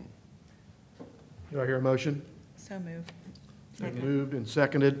 2017. Do I hear a motion? So moved. Been moved and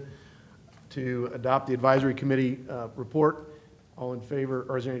seconded to adopt the advisory committee report. All in favor,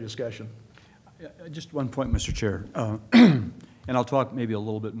 or is there any discussion? Just one point, Mr. Chair, and I'll talk maybe a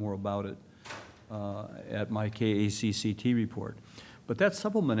little bit more about it at my KACCT report. But that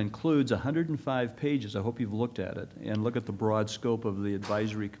supplement includes 105 pages. I hope you've looked at it and look at the broad scope of the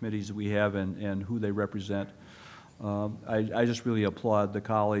advisory committees that we have and who they represent. I just really applaud the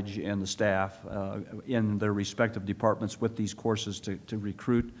college and the staff in their respective departments with these courses to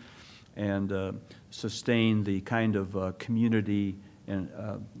recruit and sustain the kind of community and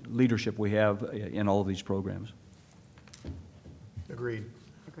leadership we have in all of these programs. Agreed.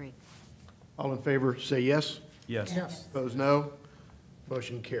 Agreed. All in favor say yes. Yes. Yes. Opposed, no.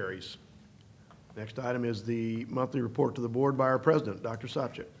 Motion carries. Next item is the monthly report to the board by our president, Dr.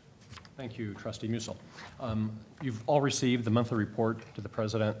 Sopcich. Thank you, Trustee Musil. You've all received the monthly report to the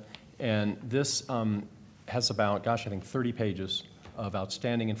president, and this has about, I think 30 pages of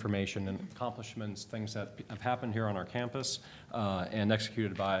outstanding information and accomplishments, things that have happened here on our campus and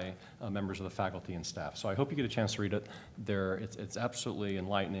executed by members of the faculty and staff. So I hope you get a chance to read it. It's absolutely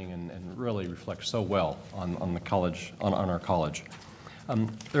enlightening and really reflects so well on the college, on our college.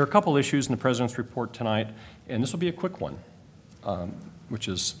 There are a couple issues in the President's report tonight, and this will be a quick one, which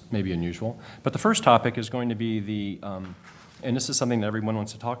is maybe unusual. But the first topic is going to be the, and this is something that everyone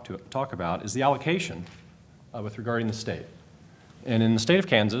wants to talk about, is the allocation with regarding the state. And in the state of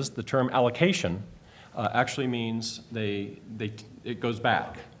Kansas, the term allocation actually means it goes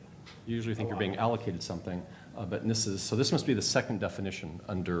back. You usually think you're being allocated something, but so this must be the second definition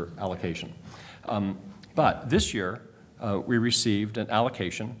under allocation. But this year, we received an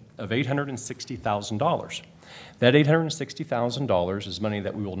allocation of $860,000. That $860,000 is money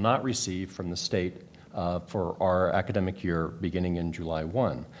that we will not receive from the state for our academic year beginning in July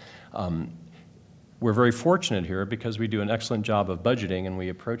 1. We're very fortunate here because we do an excellent job of budgeting and we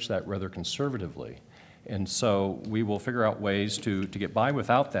approach that rather conservatively. And so we will figure out ways to get by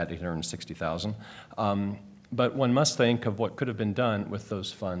without that $860,000. But one must think of what could have been done with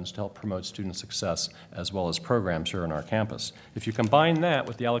those funds to help promote student success as well as programs here on our campus. If you combine that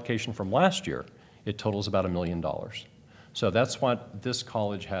with the allocation from last year, it totals about $1 million. So that's what this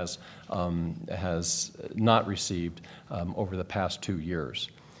college has not received over the past 2 years.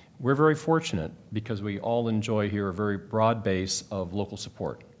 We're very fortunate because we all enjoy here a very broad base of local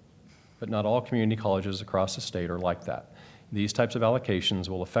support. But not all community colleges across the state are like that. These types of allocations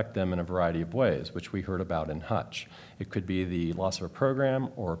will affect them in a variety of ways, which we heard about in Hutch. It could be the loss of a program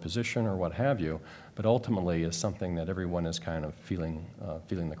or a position or what have you, but ultimately is something that everyone is kind of feeling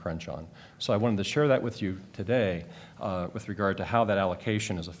the crunch on. So I wanted to share that with you today with regard to how that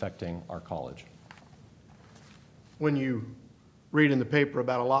allocation is affecting our college. When you read in the paper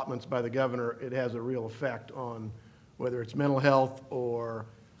about allotments by the governor, it has a real effect on whether it's mental health or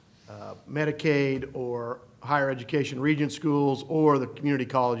Medicaid or higher education regent schools or the community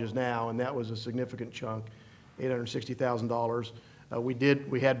colleges now, and that was a significant chunk, $860,000.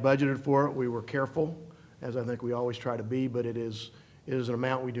 We had budgeted for it. We were careful, as I think we always try to be, but it is an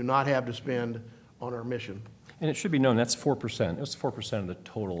amount we do not have to spend on our mission. And it should be known that's 4%. It's 4% of the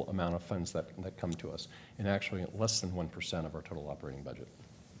total amount of funds that come to us, and actually less than 1% of our total operating budget.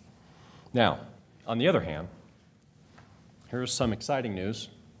 Now, on the other hand, here's some exciting news.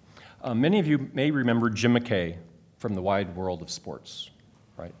 Many of you may remember Jim McKay from the wide world of sports,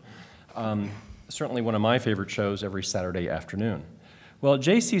 right? Certainly one of my favorite shows every Saturday afternoon. Well,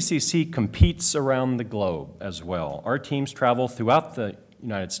 JCCC competes around the globe as well. Our teams travel throughout the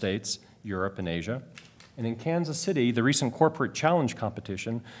United States, Europe, and Asia. And in Kansas City, the recent corporate challenge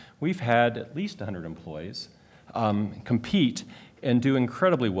competition, we've had at least 100 employees compete and do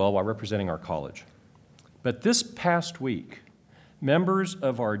incredibly well while representing our college. But this past week, members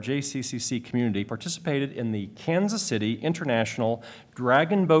of our JCCC community participated in the Kansas City International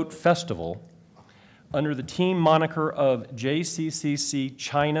Dragon Boat Festival under the team moniker of JCCC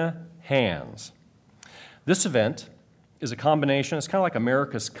China Hands. This event is a combination, it's kind of like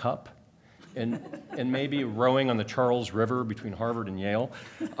America's Cup and maybe rowing on the Charles River between Harvard and Yale.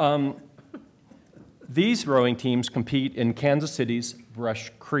 These rowing teams compete in Kansas City's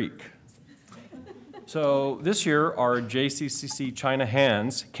Brush Creek. So this year, our JCCC China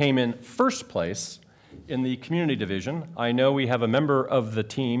Hands came in first place in the community division. I know we have a member of the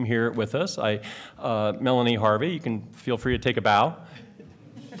team here with us, Melanie Harvey. You can feel free to take a bow.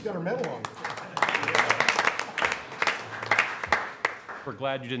 She's got her medal on. We're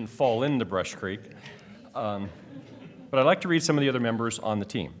glad you didn't fall into Brush Creek. But I'd like to read some of the other members on the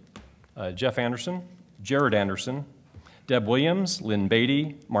team. Jeff Anderson, Jared Anderson, Deb Williams, Lynn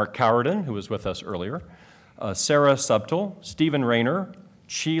Beatty, Mark Cowerden, who was with us earlier, Sarah Subtle, Stephen Rayner,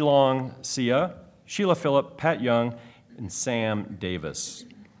 Chi Long Sia, Sheila Phillip, Pat Young, and Sam Davis.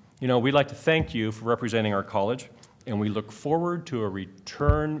 You know, we'd like to thank you for representing our college, and we look forward to a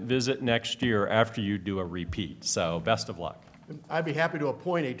return visit next year after you do a repeat. So best of luck. I'd be happy to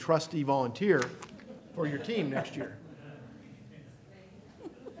appoint a trustee volunteer for your team next year.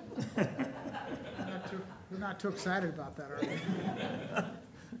 You're not too excited about that, are you?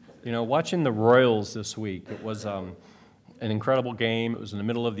 You know, watching the Royals this week, it was an incredible game. It was in the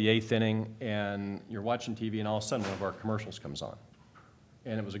middle of the 8th inning, and you're watching TV, and all of a sudden one of our commercials comes on.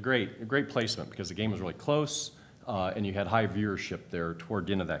 And it was a great placement because the game was really close, and you had high viewership there toward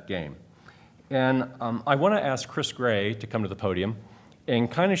the end of that game. And I want to ask Chris Gray to come to the podium and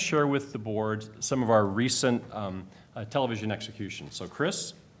kind of share with the board some of our recent television executions. So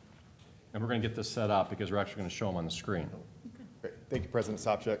Chris, and we're going to get this set up because we're actually going to show them on the screen. Great. Thank you, President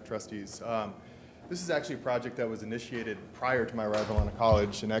Sopcich, trustees. This is actually a project that was initiated prior to my arrival on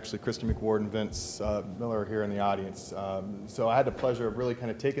college, and actually Kristen McWard and Vince Miller are here in the audience. So I had the pleasure of really kind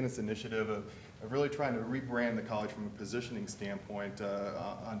of taking this initiative of really trying to rebrand the college from a positioning standpoint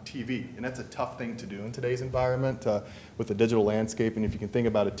on TV. And that's a tough thing to do in today's environment with the digital landscape. And if you can think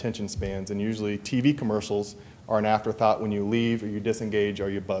about attention spans, and usually TV commercials are an afterthought when you leave or you disengage or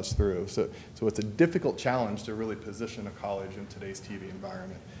you buzz through. So it's a difficult challenge to really position a college in today's TV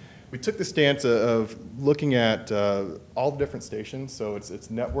environment. We took the stance of looking at all the different stations, so it's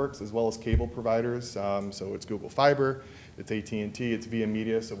networks as well as cable providers. So it's Google Fiber, it's AT&T, it's Via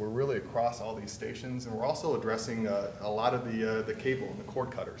Media, so we're really across all these stations, and we're also addressing a lot of the cable and the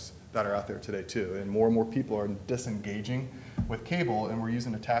cord cutters that are out there today too. And more people are disengaging with cable, and we're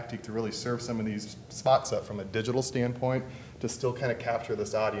using a tactic to really serve some of these spots up from a digital standpoint to still kind of capture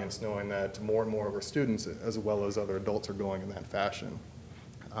this audience, knowing that more and more of our students as well as other adults are going in that fashion.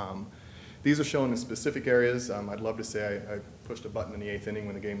 These are shown in specific areas. I'd love to say I pushed a button in the 8th inning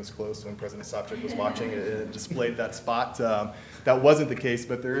when the game was close, when President Sopcich was watching. It displayed that spot. That wasn't the case,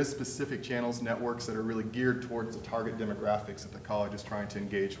 but there is specific channels, networks that are really geared towards the target demographics that the college is trying to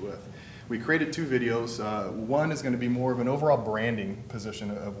engage with. We created 2 videos. One is going to be more of an overall branding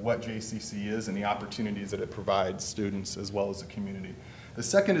position of what JCC is and the opportunities that it provides students as well as the community. The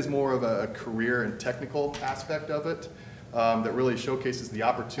second is more of a career and technical aspect of it. That really showcases the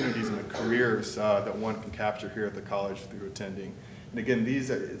opportunities and the careers that one can capture here at the college through attending. And again,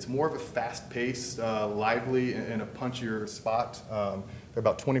 it's more of a fast-paced, lively, and a punchier spot. They're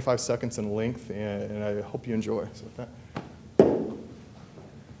about 25 seconds in length, and I hope you enjoy. So with that.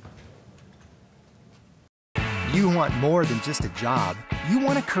 You want more than just a job. You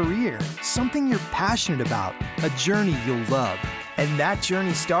want a career, something you're passionate about, a journey you'll love. And that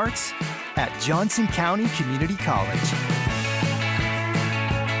journey starts at Johnson County Community College.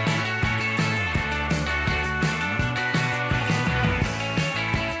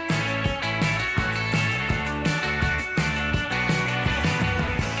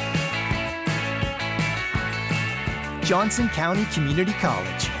 Johnson County Community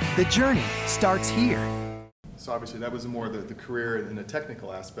College. The journey starts here. So obviously that was more the career and the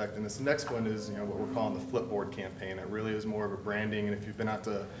technical aspect, and this next one is what we're calling the Flipboard campaign. It really is more of a branding, and if you've been out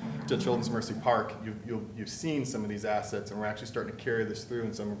to Children's Mercy Park, you've seen some of these assets, and we're actually starting to carry this through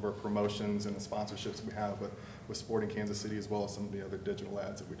in some of our promotions and the sponsorships we have with Sporting Kansas City, as well as some of the other digital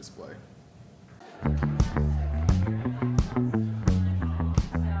ads that we display.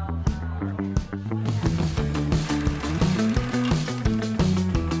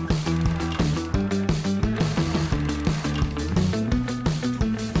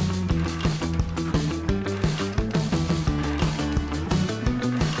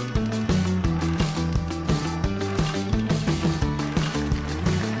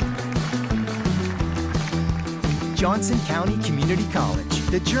 Johnson County Community College.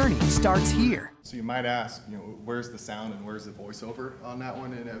 The journey starts here. So you might ask, where's the sound and where's the voiceover on that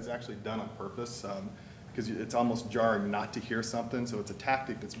one? And it was actually done on purpose because it's almost jarring not to hear something. So it's a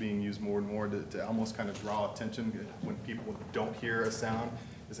tactic that's being used more and more to almost kind of draw attention when people don't hear a sound.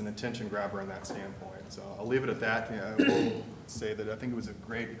 Is an attention grabber in that standpoint. So I'll leave it at that. I will say that I think it was a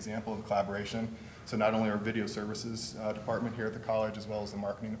great example of collaboration. So not only our video services department here at the college, as well as the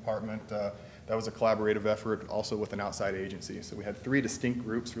marketing department, that was a collaborative effort also with an outside agency. So we had 3 distinct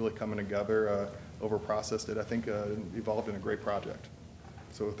groups really coming together over process that I think evolved in a great project.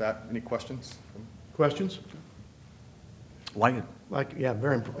 So with that, any questions? Questions? Like it. Yeah,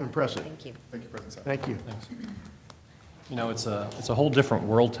 very impressive. Thank you. Thank you, President Sopcich. Thank you. Thanks. It's a whole different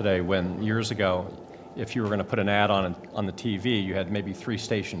world today when years ago, if you were going to put an ad on the TV, you had maybe 3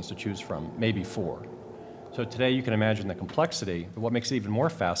 stations to choose from, maybe 4. So today you can imagine the complexity, but what makes it even more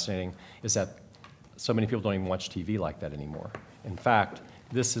fascinating is that so many people don't even watch TV like that anymore. In fact,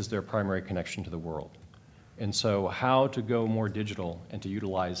 this is their primary connection to the world. And so how to go more digital and to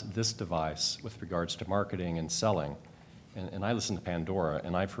utilize this device with regards to marketing and selling. And I listen to Pandora,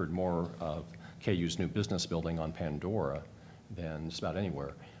 and I've heard more of KU's new business building on Pandora than just about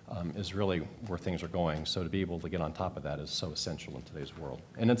anywhere, is really where things are going. So to be able to get on top of that is so essential in today's world.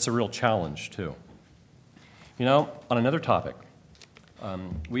 And it's a real challenge, too. On another topic,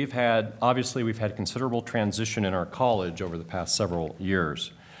 we've had considerable transition in our college over the past several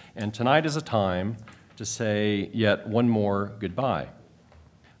years. And tonight is a time to say yet one more goodbye.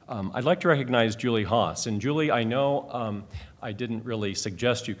 I'd like to recognize Julie Haas. And Julie, I know I didn't really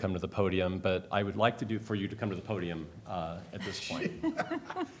suggest you come to the podium, but I would like for you to come to the podium at this point.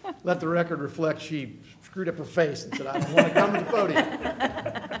 Let the record reflect she screwed up her face and said, I don't want to come to the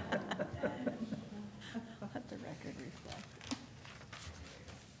podium.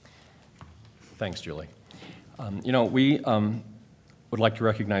 Thanks, Julie. You know, we would like to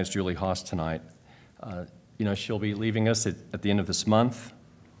recognize Julie Haas tonight. You know, she'll be leaving us at the end of this month,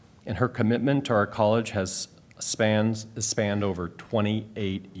 and her commitment to our college has spanned over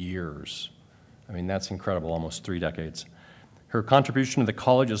 28 years. I mean, that's incredible, almost 3 decades. Her contribution to the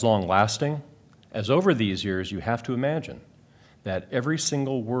college is long-lasting, as over these years, you have to imagine that every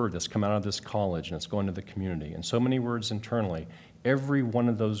single word that's come out of this college and it's going to the community, and so many words internally, every one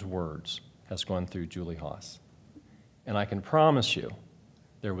of those words has gone through Julie Haas. And I can promise you,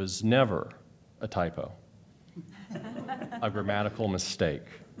 there was never a typo, a grammatical mistake,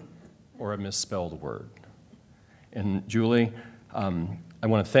 or a misspelled word. And Julie, I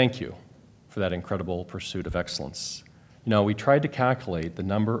want to thank you for that incredible pursuit of excellence. You know, we tried to calculate the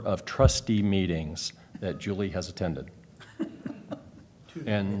number of trustee meetings that Julie has attended.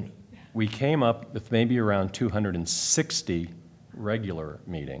 And we came up with maybe around 260 regular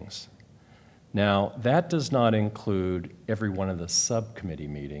meetings. Now, that does not include every one of the subcommittee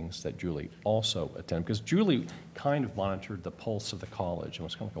meetings that Julie also attended, because Julie kind of monitored the pulse of the college and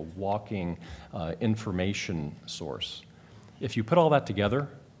was kind of like a walking information source. If you put all that together,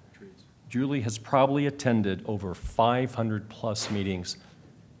 Julie has probably attended over 500 plus meetings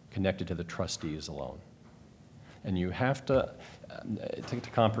connected to the trustees alone. And you have to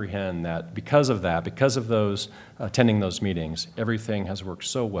comprehend that because of those attending those meetings, everything has worked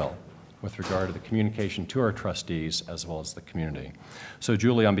so well with regard to the communication to our trustees as well as the community. So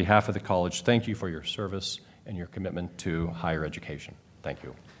Julie, on behalf of the college, thank you for your service and your commitment to higher education. Thank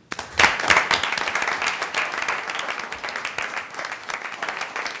you.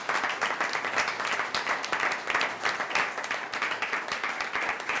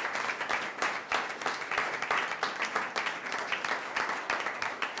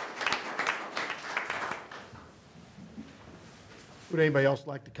 Would anybody else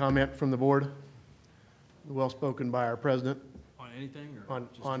like to comment from the board? Well spoken by our president. On anything? Or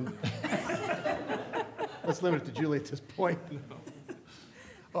on let's limit it to Julie at this point.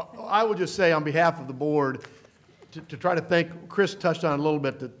 No. I will just say on behalf of the board, to try to thank, Chris touched on a little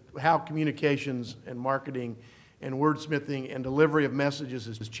bit how communications and marketing and wordsmithing and delivery of messages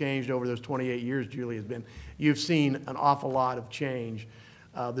has changed over those 28 years Julie has been. You've seen an awful lot of change.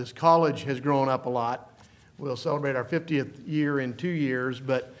 This college has grown up a lot. We'll celebrate our 50th year in 2 years,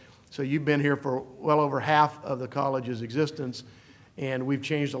 but so you've been here for well over half of the college's existence, and we've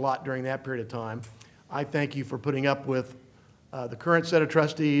changed a lot during that period of time. I thank you for putting up with the current set of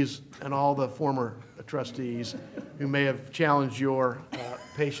trustees and all the former trustees who may have challenged your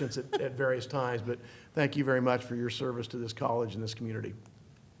patience at various times, but thank you very much for your service to this college and this community.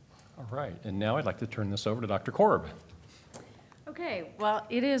 All right, and now I'd like to turn this over to Dr. Korb. Okay, well,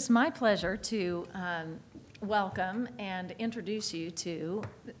 it is my pleasure to welcome and introduce you to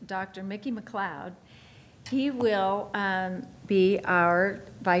Dr. Mickey McLeod. He will be our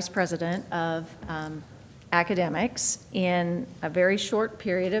Vice President of Academics in a very short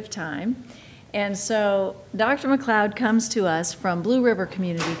period of time. And so Dr. McLeod comes to us from Blue River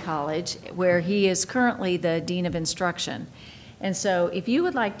Community College, where he is currently the Dean of Instruction. And so if you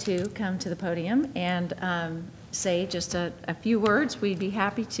would like to come to the podium and say just a few words, we'd be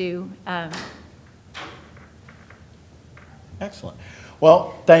happy to. Excellent.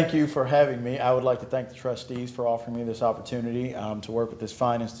 Well, thank you for having me. I would like to thank the trustees for offering me this opportunity to work with this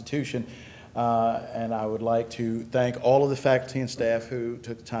fine institution. And I would like to thank all of the faculty and staff who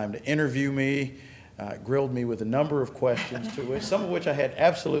took the time to interview me, grilled me with a number of questions, to which, some of which I had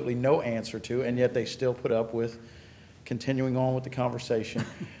absolutely no answer to, and yet they still put up with continuing on with the conversation.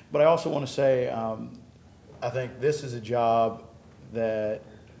 But I also want to say I think this is a job that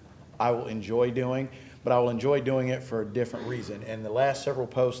I will enjoy doing, but I will enjoy doing it for a different reason. In the last several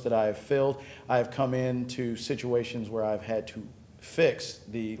posts that I have filled, I have come into situations where I've had to fix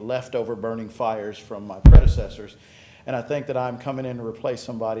the leftover burning fires from my predecessors. And I think that I'm coming in to replace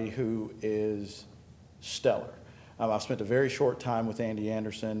somebody who is stellar. I've spent a very short time with Andy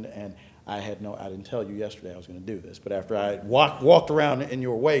Anderson, and I didn't tell you yesterday I was going to do this, but after I walked around in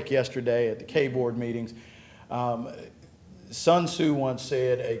your wake yesterday at the K-Board meetings, Sun Tzu once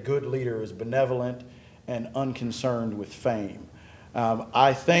said, "A good leader is benevolent and unconcerned with fame."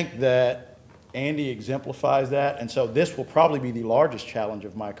 I think that Andy exemplifies that, and so this will probably be the largest challenge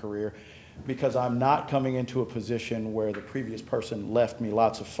of my career, because I'm not coming into a position where the previous person left me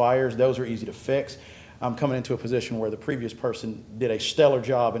lots of fires. Those are easy to fix. I'm coming into a position where the previous person did a stellar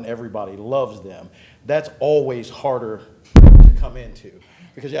job and everybody loves them. That's always harder to come into,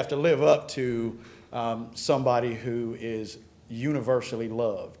 because you have to live up to somebody who is universally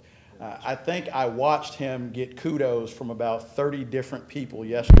loved. I think I watched him get kudos from about 30 different people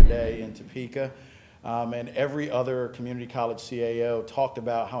yesterday in Topeka. And every other community college CAO talked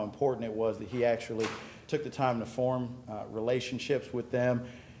about how important it was that he actually took the time to form relationships with them.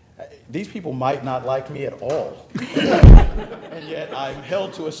 These people might not like me at all, and yet I'm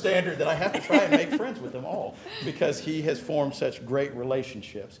held to a standard that I have to try and make friends with them all because he has formed such great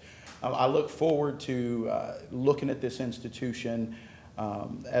relationships. I look forward to looking at this institution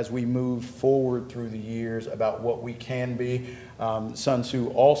as we move forward through the years about what we can be. Sun Tzu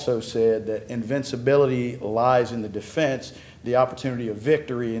also said that invincibility lies in the defense, the opportunity of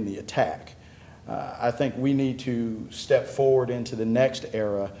victory in the attack. I think we need to step forward into the next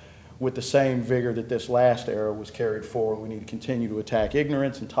era with the same vigor that this last era was carried forward. We need to continue to attack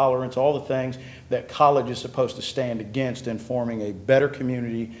ignorance, intolerance, all the things that college is supposed to stand against in forming a better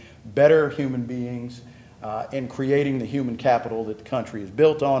community, better human beings, in creating the human capital that the country is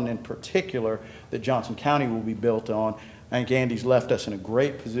built on, in particular that Johnson County will be built on. I think Andy's left us in a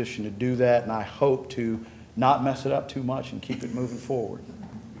great position to do that, and I hope to not mess it up too much and keep it moving forward.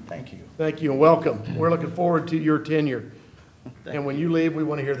 Thank you. Thank you and welcome. We're looking forward to your tenure. And when you leave, we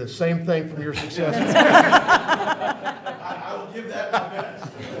want to hear the same thing from your successor. I will give that my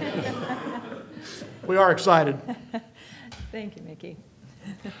best. We are excited. Thank you, Mickey.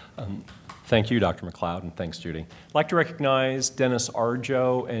 Thank you, Dr. McLeod, and thanks, Judy. I'd like to recognize Dennis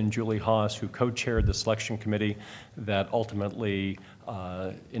Arjo and Julie Haas, who co-chaired the selection committee that ultimately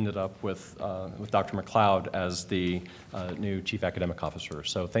ended up with Dr. McLeod as the new Chief Academic Officer.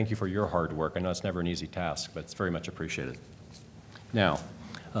 So thank you for your hard work. I know it's never an easy task, but it's very much appreciated. Now,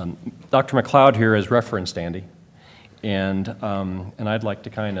 Dr. McLeod here has referenced Andy, and I'd like to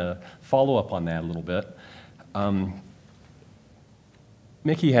kind of follow up on that a little bit.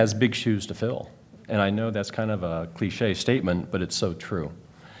 Mickey has big shoes to fill, and I know that's kind of a cliche statement, but it's so true.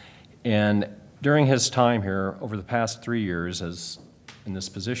 And during his time here, over the past 3 years as in this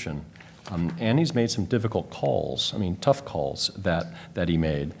position, Andy's made some difficult calls, I mean tough calls that he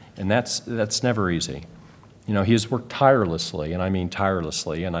made, and that's never easy. You know, he has worked tirelessly, and I mean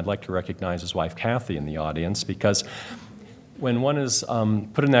tirelessly, and I'd like to recognize his wife Kathy in the audience, because when one is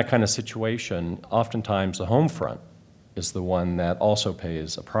put in that kind of situation, oftentimes the home front is the one that also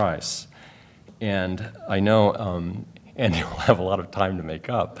pays a price. And I know Andy will have a lot of time to make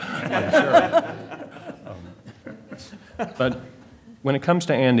up, I'm sure. But when it comes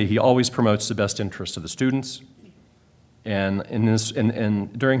to Andy, he always promotes the best interests of the students. And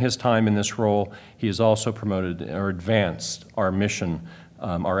during his time in this role, he has also promoted or advanced our mission,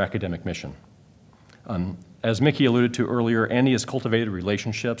 our academic mission. As Mickey alluded to earlier, Andy has cultivated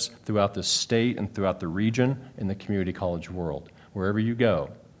relationships throughout the state and throughout the region in the community college world. Wherever you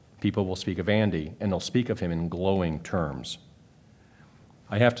go, people will speak of Andy, and they'll speak of him in glowing terms.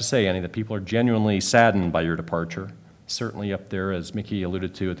 I have to say, Andy, that people are genuinely saddened by your departure, certainly up there, as Mickey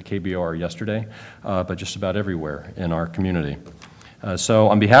alluded to at the KBOR yesterday, but just about everywhere in our community. So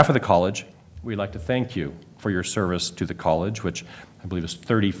on behalf of the college, we'd like to thank you for your service to the college, which I believe is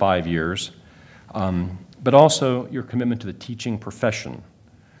 35 years. But also your commitment to the teaching profession.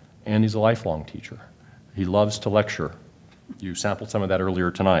 And he's a lifelong teacher. He loves to lecture. You sampled some of that earlier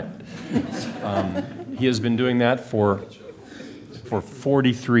tonight. He has been doing that for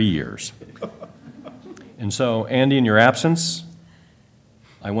 43 years. And so, Andy, in your absence,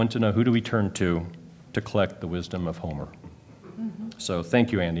 I want to know, who do we turn to collect the wisdom of Homer? So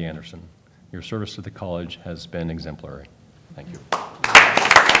thank you, Andy Anderson. Your service to the college has been exemplary. Thank you.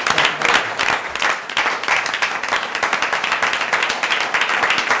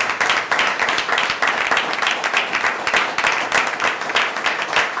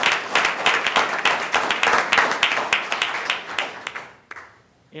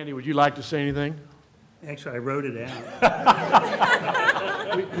 Andy, would you like to say anything? Actually, I wrote it out.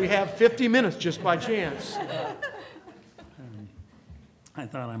 We have 50 minutes just by chance. I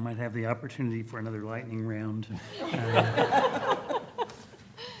thought I might have the opportunity for another lightning round.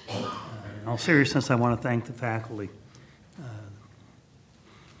 In all seriousness, I want to thank the faculty.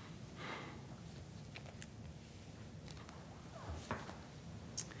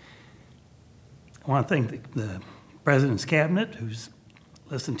 I want to thank the President's Cabinet, who's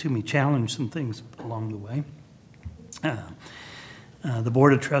listened to me challenge some things along the way. The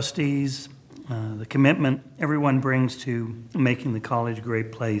Board of Trustees, the commitment everyone brings to making the college a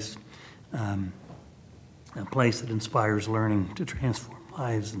great place, a place that inspires learning to transform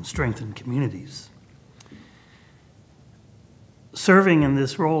lives and strengthen communities. Serving in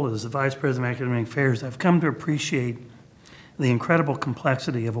this role as the Vice President of Academic Affairs, I've come to appreciate the incredible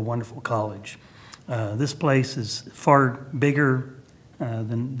complexity of a wonderful college. This place is far bigger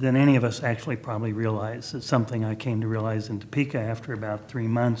than any of us actually probably realize. It's something I came to realize in Topeka after about 3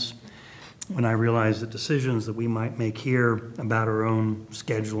 months, when I realized that decisions that we might make here about our own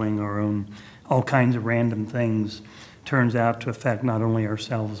scheduling, our own all kinds of random things, turns out to affect not only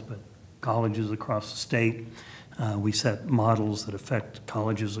ourselves, but colleges across the state. We set models that affect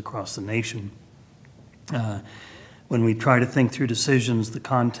colleges across the nation. When we try to think through decisions, the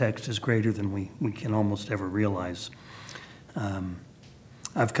context is greater than we can almost ever realize.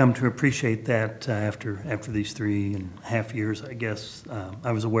 I've come to appreciate that after these 3.5 years, I guess.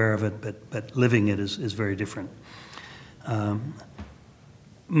 I was aware of it, but living it is very different.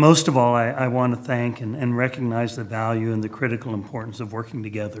 Most of all, I want to thank and recognize the value and the critical importance of working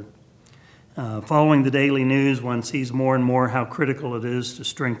together. Following the daily news, one sees more and more how critical it is to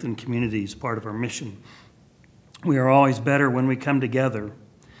strengthen communities, part of our mission. We are always better when we come together,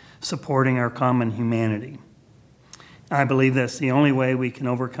 supporting our common humanity. I believe that's the only way we can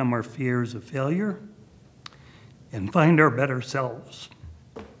overcome our fears of failure and find our better selves.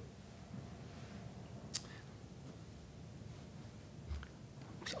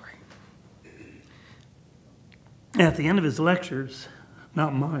 Sorry. At the end of his lectures,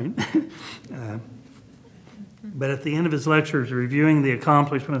 not mine, but at the end of his lectures reviewing the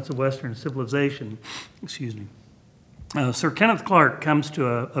accomplishments of Western civilization, Sir Kenneth Clark comes to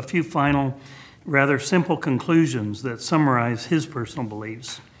a few final, rather simple conclusions that summarize his personal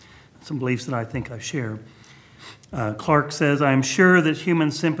beliefs, some beliefs that I think I share. Clark says, "I am sure that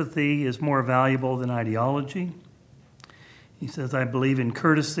human sympathy is more valuable than ideology." He says, "I believe in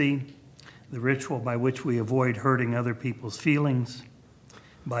courtesy, the ritual by which we avoid hurting other people's feelings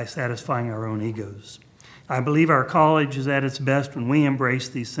by satisfying our own egos. I believe our college is at its best when we embrace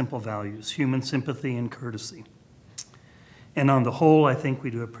these simple values, human sympathy and courtesy. And on the whole, I think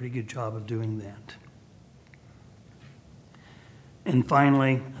we do a pretty good job of doing that." And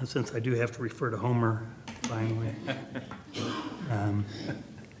finally, since I do have to refer to Homer, finally,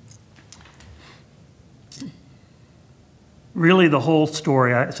 really the whole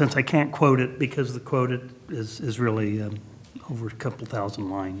story, since I can't quote it because the quote is really over a couple thousand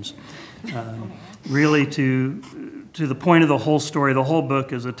lines, really to the point of the whole story, the whole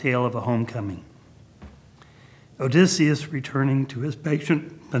book is a tale of a homecoming. Odysseus returning to his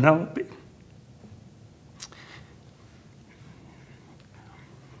patient Penelope.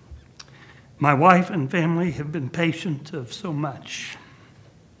 My wife and family have been patient of so much.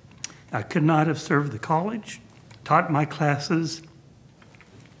 I could not have served the college, taught my classes,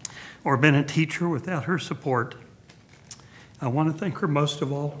 or been a teacher without her support. I want to thank her most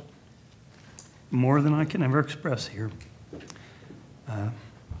of all, more than I can ever express here.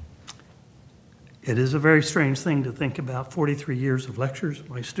 It is a very strange thing to think about 43 years of lectures.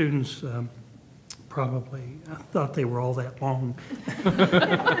 My students probably thought they were all that long.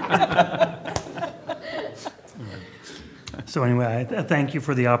 So anyway, I thank you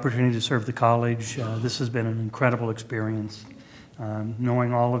for the opportunity to serve the college. This has been an incredible experience.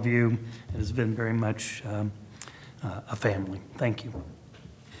 Knowing all of you, it has been very much a family. Thank you.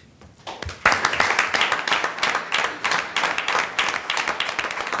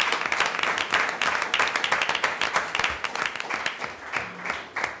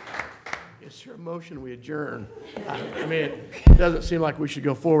 Is there a motion we adjourn? I mean, it doesn't seem like we should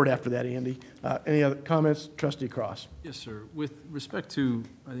go forward after that, Andy. Any other comments? Trustee Cross. Yes, sir. With respect to,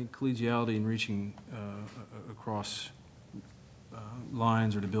 I think, collegiality and reaching across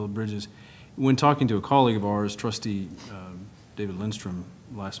lines or to build bridges, when talking to a colleague of ours, Trustee David Lindstrom,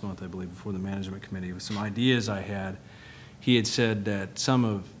 last month, I believe, before the management committee, with some ideas I had, he had said that some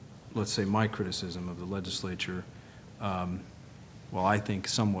of, let's say, my criticism of the legislature, well, I think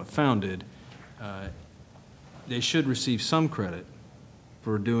somewhat founded, they should receive some credit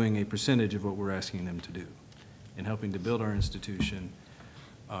for doing a percentage of what we're asking them to do in helping to build our institution.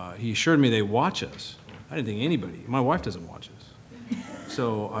 He assured me they watch us. I didn't think anybody, my wife doesn't watch us.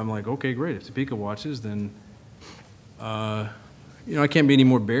 So I'm like, okay, great. If Topeka watches, then, you know, I can't be any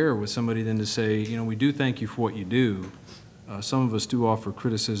more bare with somebody than to say, you know, we do thank you for what you do. Some of us do offer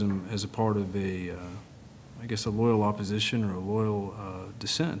criticism as a part of a, I guess, a loyal opposition or a loyal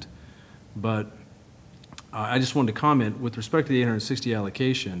dissent. But I just wanted to comment with respect to the 860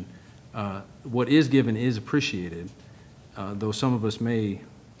 allocation, what is given is appreciated, though some of us may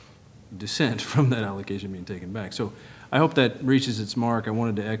dissent from that allocation being taken back. So I hope that reaches its mark. I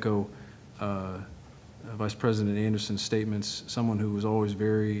wanted to echo Vice President Anderson's statements, someone who was always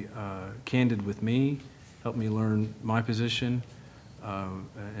very candid with me, helped me learn my position,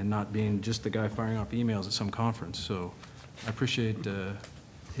 and not being just the guy firing off emails at some conference. So I appreciate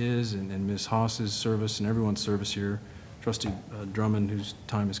his and Ms. Haas's service and everyone's service here. Trustee Drummond, whose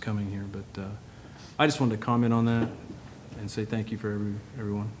time is coming here. But I just wanted to comment on that and say thank you for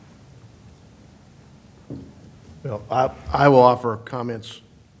everyone. Well, I will offer comments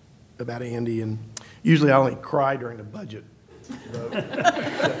about Andy, and usually I only cry during the budget vote.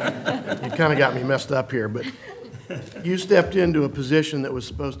 You kind of got me messed up here, but you stepped into a position that was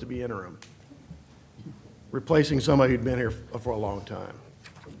supposed to be interim, replacing somebody who'd been here for a long time.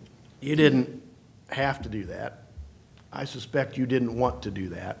 You didn't have to do that. I suspect you didn't want to do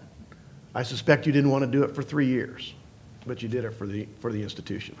that. I suspect you didn't want to do it for 3 years, but you did it for the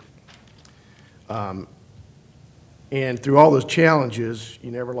institution. And through all those challenges, you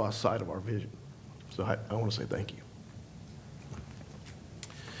never lost sight of our vision. So I want to say thank you.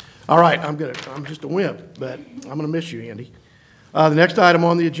 All right, I'm just a wimp, but I'm going to miss you, Andy. The next item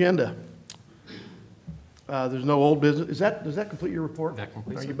on the agenda. There's no old business. Does that complete your report? That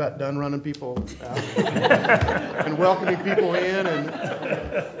completes it. Are you it. about done running people out and welcoming people in? And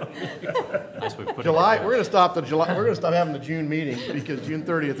July, we're going to stop having the June meeting because June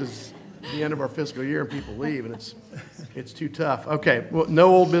 30th is the end of our fiscal year and people leave, and it's too tough. Okay, well, no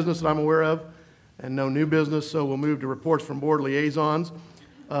old business that I'm aware of, and no new business, so we'll move to reports from board liaisons.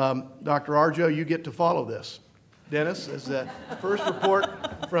 Dr. Arjo, you get to follow this. Dennis, is the first report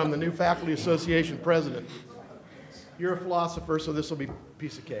from the new Faculty Association president. You're a philosopher, so this will be a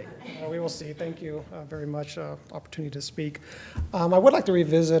piece of cake. We will see. Thank you very much. Opportunity to speak. I would like to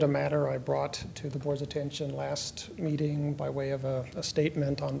revisit a matter I brought to the board's attention last meeting by way of a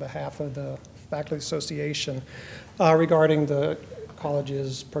statement on behalf of the Faculty Association regarding the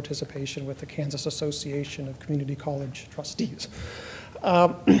college's participation with the Kansas Association of Community College Trustees.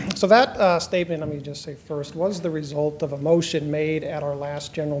 So that statement, let me just say first, was the result of a motion made at our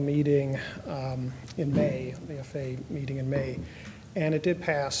last general meeting in May, the FA meeting in May, and it did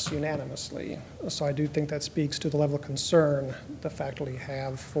pass unanimously. So I do think that speaks to the level of concern the faculty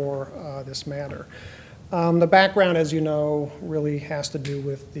have for this matter. The background, as you know, really has to do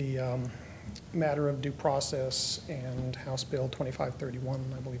with the matter of due process and House Bill 2531,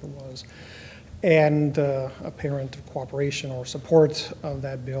 I believe it was, and apparent cooperation or support of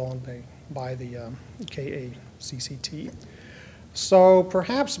that bill by the KACCT. So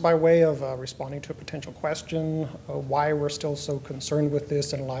perhaps by way of responding to a potential question, why we're still so concerned with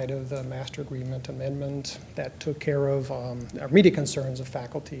this in light of the Master Agreement Amendment that took care of immediate concerns of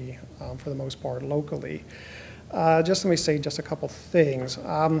faculty for the most part locally. Just let me say just a couple things.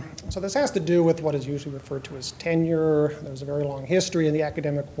 So this has to do with what is usually referred to as tenure. There's a very long history in the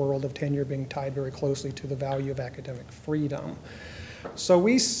academic world of tenure being tied very closely to the value of academic freedom. So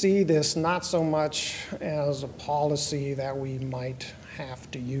we see this not so much as a policy that we might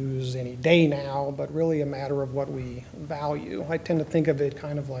have to use any day now, but really a matter of what we value. I tend to think of it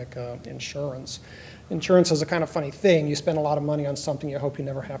kind of like insurance. Insurance is a kind of funny thing. You spend a lot of money on something you hope you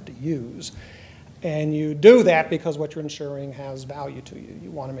never have to use. And you do that because what you're insuring has value to you. You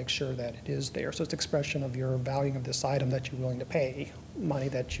want to make sure that it is there. So it's an expression of your valuing of this item that you're willing to pay, money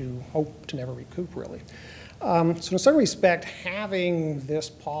that you hope to never recoup, really. So in some respect, having this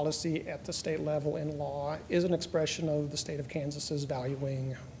policy at the state level in law is an expression of the state of Kansas's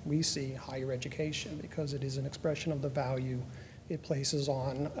valuing, we see, higher education, because it is an expression of the value it places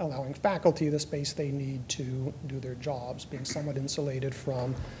on allowing faculty the space they need to do their jobs, being somewhat insulated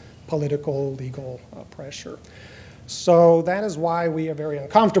from political, legal pressure. So that is why we are very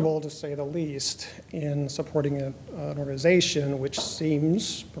uncomfortable, to say the least, in supporting an organization which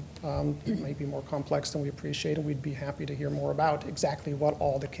seems maybe more complex than we appreciate, and we'd be happy to hear more about exactly what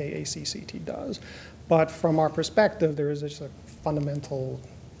all the KACCT does. But from our perspective, there is just a fundamental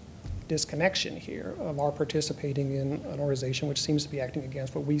disconnection here of our participating in an organization which seems to be acting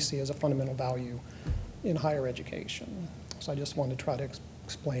against what we see as a fundamental value in higher education. So I just wanted to try to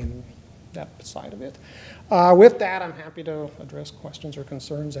explain that side of it. With that, I'm happy to address questions or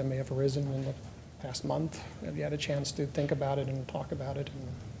concerns that may have arisen in the past month. Have you had a chance to think about it and talk about it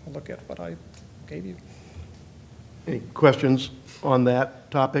and look at what I gave you? Any questions on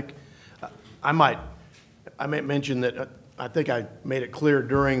that topic? I might mention that I think I made it clear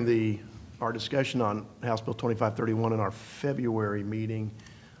during our discussion on House Bill 2531 in our February meeting,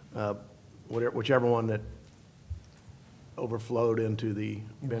 whichever one that overflowed into the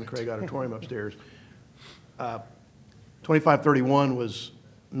Ben Craig Auditorium upstairs. 2531 was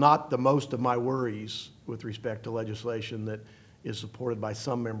not the most of my worries with respect to legislation that is supported by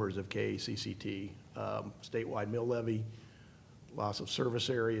some members of KACCT. Statewide mill levy, loss of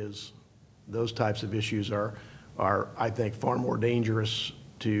service areas, those types of issues are, I think, far more dangerous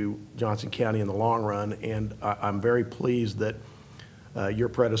to Johnson County in the long run, and I'm very pleased that your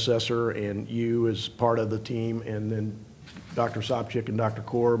predecessor and you as part of the team, and then Dr. Sopcich and Dr.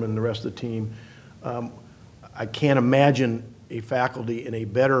 Korb and the rest of the team. I can't imagine a faculty in a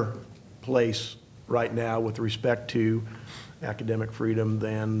better place right now with respect to academic freedom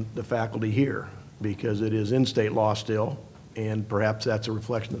than the faculty here, because it is in state law still, and perhaps that's a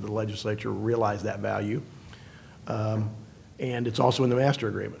reflection that the legislature realized that value. And it's also in the master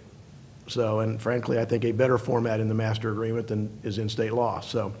agreement. So, and frankly, I think a better format in the master agreement than is in state law.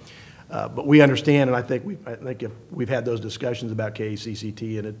 So, but we understand, and I think if we've had those discussions about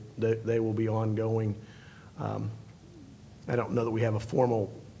KCCT, and they will be ongoing. I don't know that we have a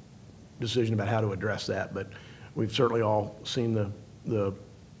formal decision about how to address that, but we've certainly all seen the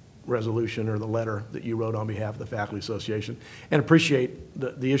resolution or the letter that you wrote on behalf of the Faculty Association, and appreciate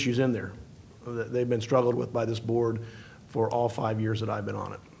the issues in there that they've been struggled with by this board for all 5 years that I've been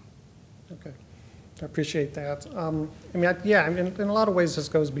on it. Okay, I appreciate that. I mean, yeah, I mean, in a lot of ways, this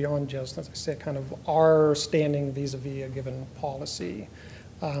goes beyond just, as I said, kind of our standing vis-a-vis a given policy.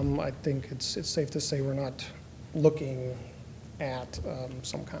 I think it's safe to say we're not looking at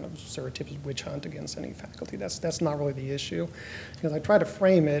some kind of surreptitious witch hunt against any faculty. That's not really the issue. Because I try to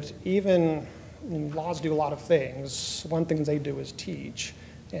frame it, even laws do a lot of things. One thing they do is teach.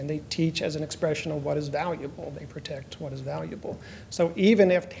 And they teach as an expression of what is valuable. They protect what is valuable. So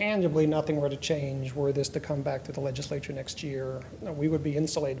even if tangibly nothing were to change, were this to come back to the legislature next year, we would be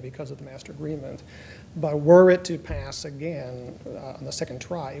insulated because of the master agreement. But were it to pass again on the second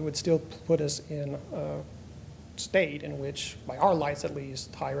try, it would still put us in a state in which, by our lights at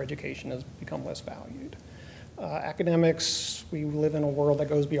least, higher education has become less valued. Academics, we live in a world that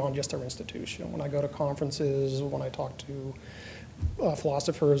goes beyond just our institution. When I go to conferences, when I talk to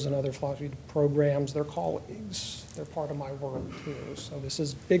philosophers and other philosophy programs, they're colleagues. They're part of my work too. So this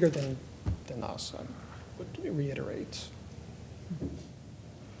is bigger than us, I would reiterate.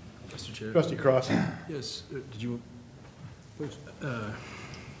 Mr. Chair. Trustee Cross. Yes, did you, please.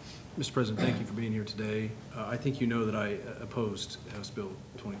 Mr. President, thank you for being here today. I think you know that I opposed House Bill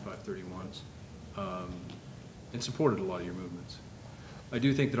 2531 and supported a lot of your movements. I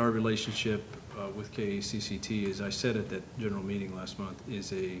do think that our relationship with KCCT, as I said at that general meeting last month,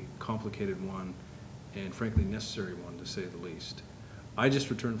 is a complicated one and frankly necessary one, to say the least. I just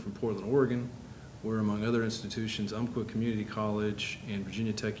returned from Portland, Oregon, where among other institutions, Umpqua Community College and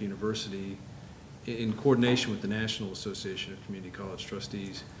Virginia Tech University, in coordination with the National Association of Community College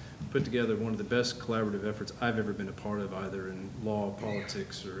Trustees, put together one of the best collaborative efforts I've ever been a part of, either in law,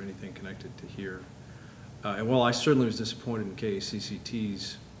 politics, or anything connected to here. And while I certainly was disappointed in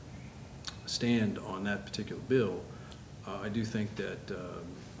KCCT's stand on that particular bill, I do think that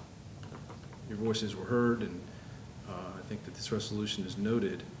your voices were heard, and I think that this resolution is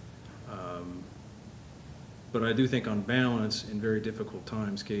noted. But I do think on balance, in very difficult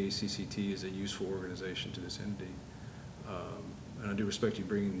times, KCCT is a useful organization to this entity. And I do respect you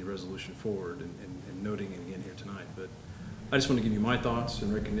bringing the resolution forward and noting it again here tonight. But I just want to give you my thoughts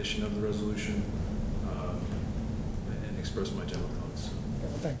in recognition of the resolution and express my general thoughts.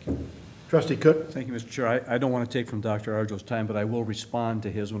 Thank you. Trustee Cook. Thank you, Mr. Chair. I don't want to take from Dr. Arjo's time, but I will respond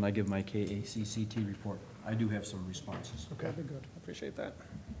to his when I give my KACCT report. I do have some responses. Okay. That'd be good. I appreciate that.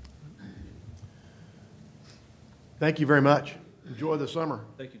 Thank you very much. Enjoy the summer.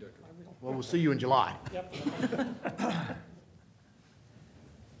 Thank you, Dr. Well, we'll see you in July. Yep.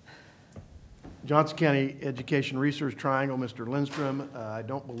 Johnson County Education Research Triangle, Mr. Lindstrom. I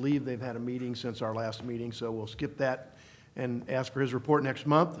don't believe they've had a meeting since our last meeting, so we'll skip that and ask for his report next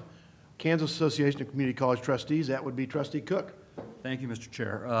month. Kansas Association of Community College Trustees, that would be Trustee Cook. Thank you, Mr.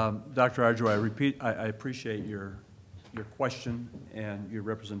 Chair. Dr. Arjo, I appreciate your question and your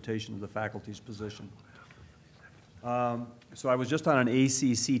representation of the faculty's position. So I was just on an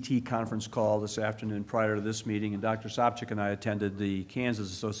ACCT conference call this afternoon prior to this meeting, and Dr. Sopcich and I attended the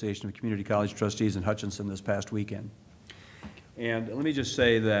Kansas Association of Community College Trustees in Hutchinson this past weekend. And let me just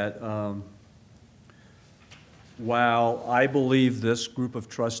say that while I believe this group of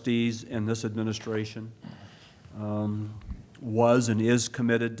trustees and this administration was and is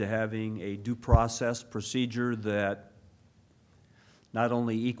committed to having a due process procedure that not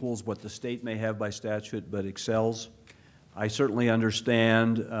only equals what the state may have by statute, but excels, I certainly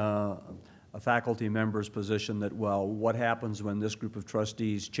understand a faculty member's position that, well, what happens when this group of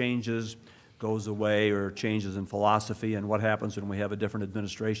trustees changes, goes away, or changes in philosophy, and what happens when we have a different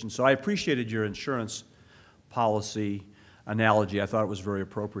administration. So I appreciated your insurance policy analogy. I thought it was very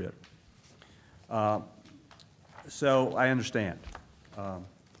appropriate. So I understand.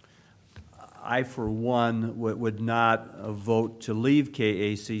 I, for one, would not vote to leave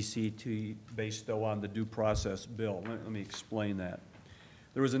KACCT based, though, on the due process bill. Let me explain that.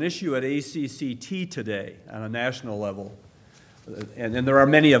 There was an issue at ACCT today on a national level, and there are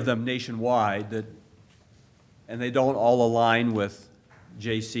many of them nationwide, and they don't all align with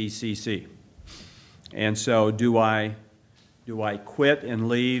JCCC. And so do I quit and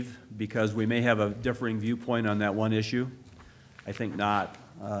leave because we may have a differing viewpoint on that one issue? I think not.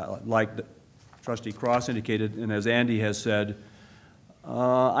 Like Trustee Cross indicated, and as Andy has said,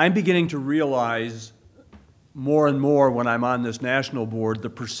 I'm beginning to realize more and more when I'm on this national board the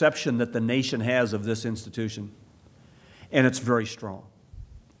perception that the nation has of this institution, and it's very strong.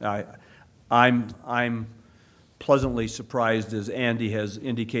 I'm pleasantly surprised, as Andy has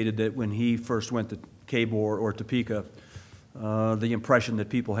indicated, that when he first went to KBOR or Topeka, the impression that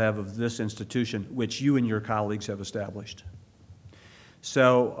people have of this institution, which you and your colleagues have established.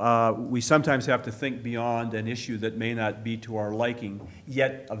 So we sometimes have to think beyond an issue that may not be to our liking,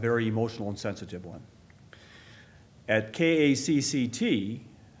 yet a very emotional and sensitive one. At KACCT,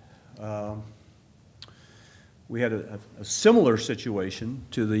 we had a similar situation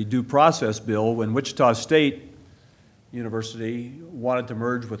to the due process bill when Wichita State University wanted to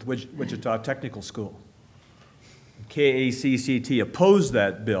merge with Wichita Technical School. KACCT opposed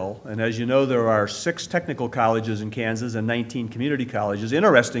that bill, and as you know, there are 6 technical colleges in Kansas and 19 community colleges.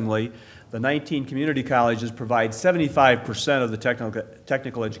 Interestingly, the 19 community colleges provide 75% of the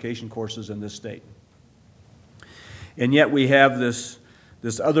technical education courses in this state. And yet we have this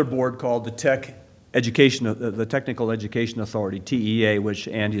other board called the the Technical Education Authority, TEA, which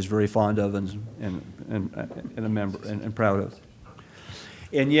Andy is very fond of and a member and proud of.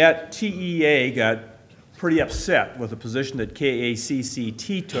 And yet TEA got pretty upset with the position that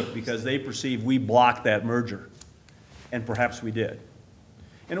KACCT took because they perceived we blocked that merger, and perhaps we did.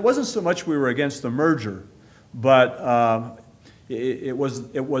 And it wasn't so much we were against the merger, but it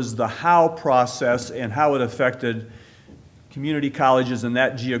was the how process and how it affected community colleges in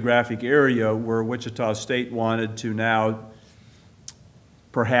that geographic area where Wichita State wanted to now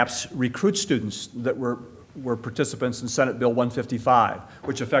perhaps recruit students that were participants in Senate Bill 155,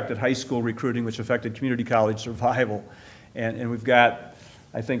 which affected high school recruiting, which affected community college survival. And we've got,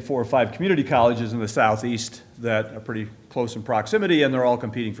 I think, 4 or 5 community colleges in the southeast that are pretty close in proximity, and they're all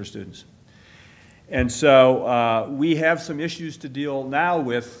competing for students. And so we have some issues to deal now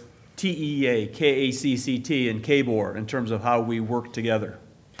with TEA, KACCT, and KBOR in terms of how we work together.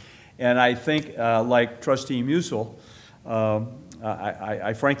 And I think, like Trustee Musil,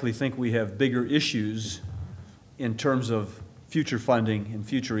 I frankly think we have bigger issues in terms of future funding and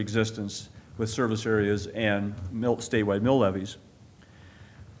future existence with service areas and statewide mill levies.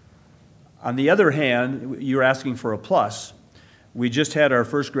 On the other hand, you're asking for a plus. We just had our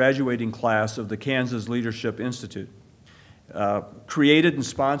first graduating class of the Kansas Leadership Institute, created and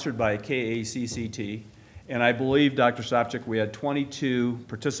sponsored by KACCT, and I believe, Dr. Sopcich, we had 22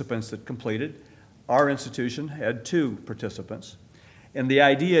 participants that completed. Our institution had 2 participants. And the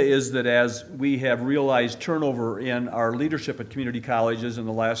idea is that as we have realized turnover in our leadership at community colleges in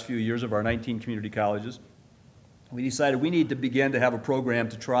the last few years of our 19 community colleges, we decided we need to begin to have a program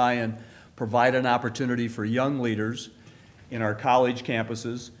to try and provide an opportunity for young leaders in our college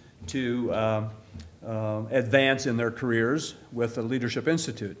campuses to advance in their careers with the Leadership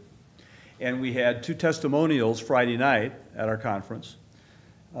Institute. And we had 2 testimonials Friday night at our conference.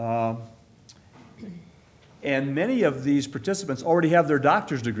 And many of these participants already have their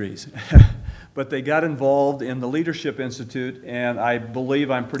doctor's degrees, but they got involved in the Leadership Institute, and I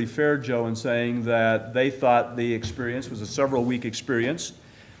believe I'm pretty fair, Joe, in saying that they thought the experience was a several-week experience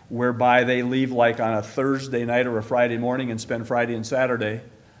whereby they leave like on a Thursday night or a Friday morning and spend Friday and Saturday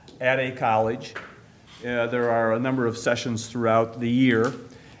at a college. There are a number of sessions throughout the year,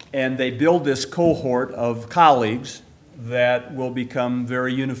 and they build this cohort of colleagues that will become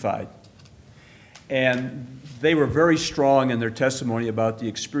very unified. And they were very strong in their testimony about the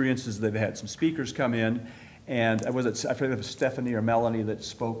experiences they've had. Some speakers come in, and I forget if it was Stephanie or Melanie that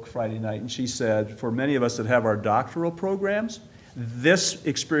spoke Friday night, and she said, for many of us that have our doctoral programs, this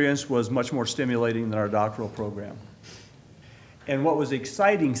experience was much more stimulating than our doctoral program. And what was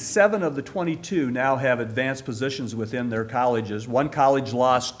exciting, 7 of the 22 now have advanced positions within their colleges. One college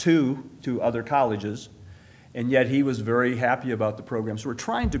lost 2 to other colleges, and yet he was very happy about the program. So we're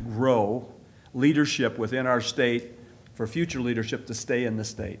trying to grow leadership within our state for future leadership to stay in the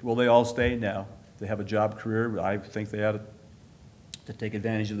state. Will they all stay? No. They have a job career. I think they ought to take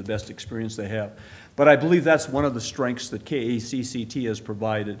advantage of the best experience they have. But I believe that's one of the strengths that KACCT has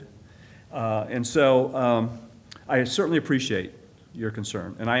provided. And so I certainly appreciate your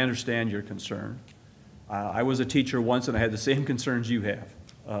concern, and I understand your concern. I was a teacher once, and I had the same concerns you have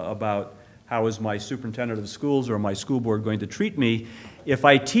about how is my superintendent of schools or my school board going to treat me if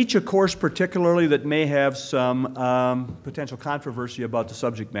I teach a course particularly that may have some potential controversy about the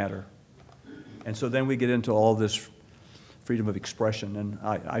subject matter. And so then we get into all this freedom of expression, and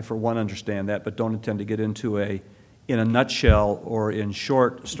I for one understand that, but don't intend to get into in a nutshell or in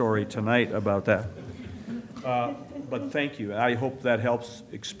short story tonight about that. But thank you. I hope that helps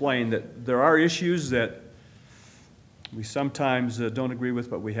explain that there are issues that we sometimes don't agree with,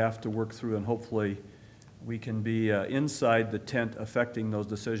 but we have to work through, and hopefully we can be inside the tent affecting those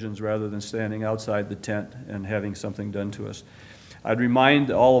decisions rather than standing outside the tent and having something done to us. I'd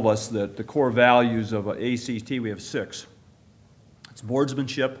remind all of us that the core values of ACT, we have 6. It's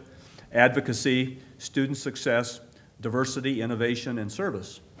boardsmanship, advocacy, student success, diversity, innovation, and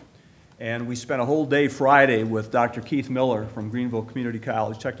service. And we spent a whole day Friday with Dr. Keith Miller from Greenville Community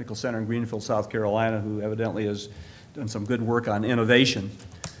College Technical Center in Greenville, South Carolina, who evidently has done some good work on innovation.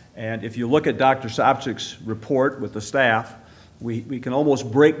 And if you look at Dr. Sopcich's report with the staff, we can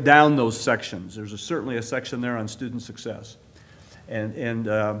almost break down those sections. There's certainly a section there on student success.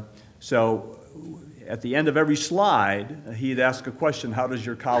 So at the end of every slide, he'd ask a question: how does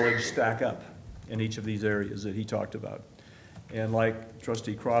your college stack up in each of these areas that he talked about? And like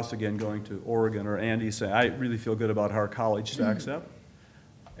Trustee Cross, again, going to Oregon, or Andy saying, I really feel good about how our college stacks up.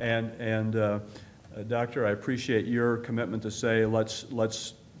 And Doctor, I appreciate your commitment to say,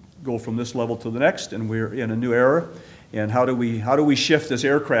 let's go from this level to the next, and we're in a new era. And how do we shift this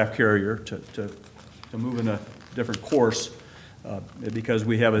aircraft carrier to move in a different course? Because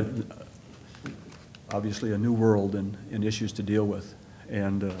we have obviously a new world and issues to deal with.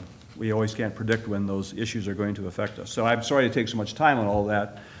 And we always can't predict when those issues are going to affect us. So I'm sorry to take so much time on all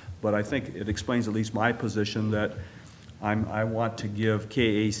that, but I think it explains at least my position that I want to give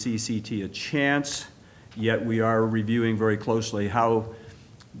KACCT a chance, yet we are reviewing very closely how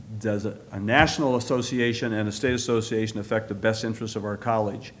does a national association and a state association affect the best interests of our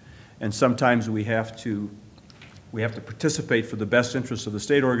college. And sometimes we have to participate for the best interests of the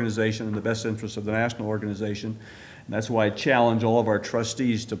state organization and the best interests of the national organization. And that's why I challenge all of our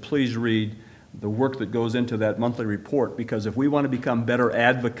trustees to please read the work that goes into that monthly report, because if we want to become better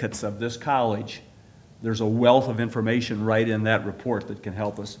advocates of this college, there's a wealth of information right in that report that can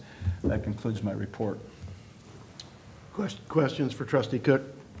help us. That concludes my report. Questions for Trustee Cook?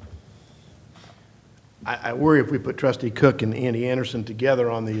 I worry if we put Trustee Cook and Andy Anderson together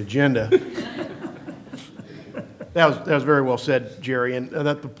on the agenda. That was very well said, Jerry. And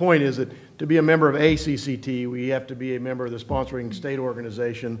that the point is that to be a member of ACCT, we have to be a member of the sponsoring state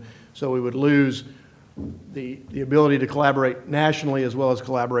organization. So we would lose the ability to collaborate nationally as well as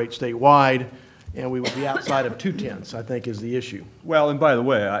collaborate statewide, and we would be outside of 2/10, I think, is the issue. Well, and by the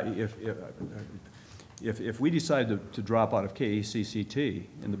way, if we decide to drop out of KACCT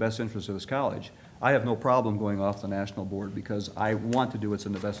in the best interest of this college, I have no problem going off the national board, because I want to do what's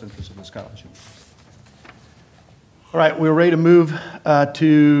in the best interest of this college. All right, we're ready to move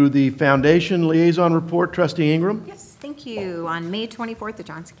to the foundation liaison report. Trustee Ingram? Yes, thank you. On May 24th, the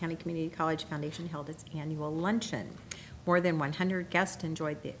Johnson County Community College Foundation held its annual luncheon. More than 100 guests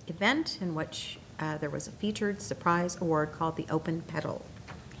enjoyed the event, in which there was a featured surprise award called the Open Pedal.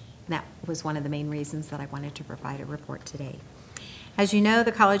 And that was one of the main reasons that I wanted to provide a report today. As you know,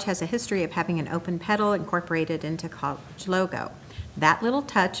 the college has a history of having an open pedal incorporated into college logo. That little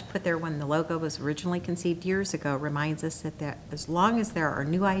touch put there when the logo was originally conceived years ago reminds us that as long as there are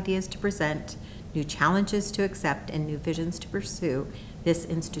new ideas to present, new challenges to accept, and new visions to pursue, this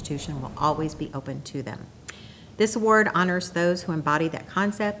institution will always be open to them. This award honors those who embody that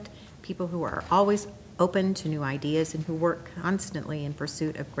concept, people who are always open to new ideas and who work constantly in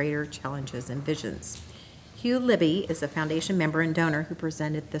pursuit of greater challenges and visions. Hugh Libby is a foundation member and donor who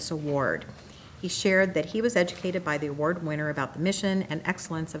presented this award. He shared that he was educated by the award winner about the mission and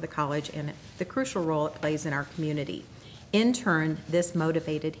excellence of the college and the crucial role it plays in our community. In turn, this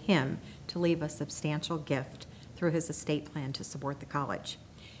motivated him to leave a substantial gift through his estate plan to support the college.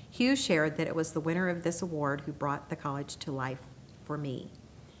 Hugh shared that it was the winner of this award who brought the college to life for me.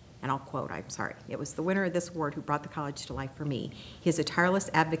 And I'll quote, I'm sorry, it was the winner of this award who brought the college to life for me. He is a tireless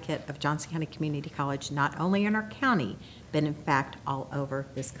advocate of Johnson County Community College, not only in our county, but in fact all over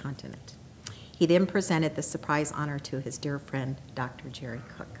this continent. He then presented the surprise honor to his dear friend, Dr. Jerry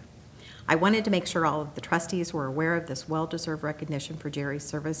Cook. I wanted to make sure all of the trustees were aware of this well-deserved recognition for Jerry's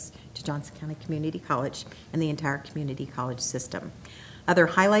service to Johnson County Community College and the entire community college system. Other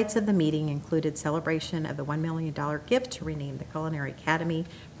highlights of the meeting included celebration of the $1 million gift to rename the Culinary Academy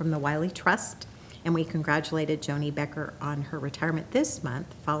from the Wiley Trust, and we congratulated Joni Becker on her retirement this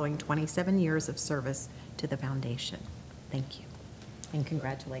month following 27 years of service to the foundation. Thank you. And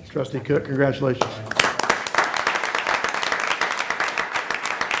congratulations. Trustee Cook, congratulations.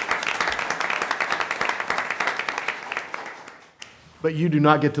 But you do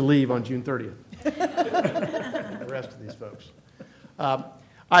not get to leave on June 30th. The rest of these folks.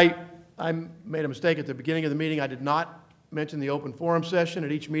 I made a mistake at the beginning of the meeting. I did not mention the open forum session.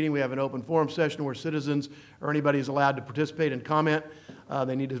 At each meeting, we have an open forum session where citizens or anybody is allowed to participate and comment.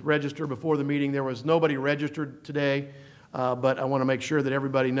 They need to register before the meeting. There was nobody registered today, but I want to make sure that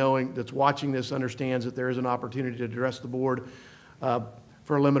everybody knowing that's watching this understands that there is an opportunity to address the board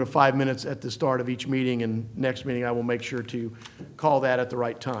for a limit of 5 minutes at the start of each meeting, and next meeting I will make sure to call that at the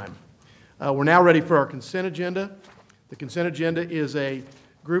right time. We're now ready for our consent agenda. The consent agenda is a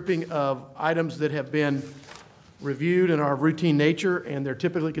grouping of items that have been reviewed and are of routine nature, and they're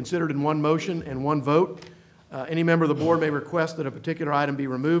typically considered in one motion and one vote. Any member of the board may request that a particular item be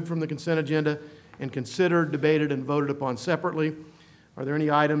removed from the consent agenda and considered, debated, and voted upon separately. Are there any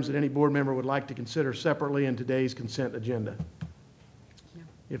items that any board member would like to consider separately in today's consent agenda? No.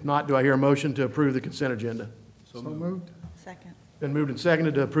 If not, do I hear a motion to approve the consent agenda? So moved. Second. Been moved and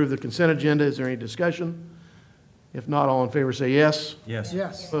seconded to approve the consent agenda. Is there any discussion? If not, all in favor say yes. Yes.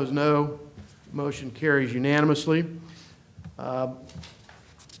 Yes. Opposed, no. Motion carries unanimously.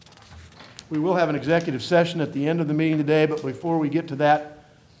 We will have an executive session at the end of the meeting today, but before we get to that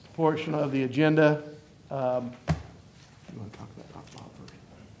portion of the agenda, you want to talk about Dr. Bob first?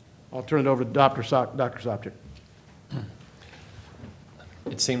 I'll turn it over to Dr. Sopcich.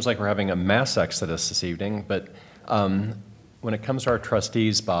 It seems like we're having a mass exodus this evening, but when it comes to our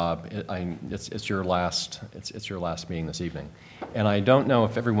trustees, Bob, it's your last meeting this evening. And I don't know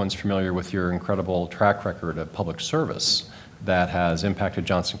if everyone's familiar with your incredible track record of public service that has impacted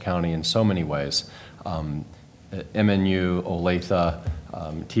Johnson County in so many ways. MNU, Olathe,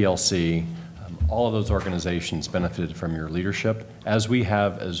 TLC, all of those organizations benefited from your leadership, as we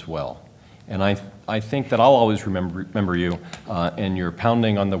have as well. And I think that I'll always remember you and your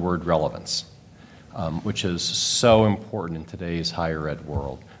pounding on the word relevance, which is so important in today's higher ed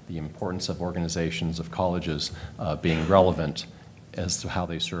world, the importance of organizations, of colleges being relevant as to how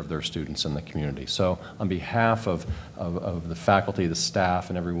they serve their students in the community. So on behalf of the faculty, the staff,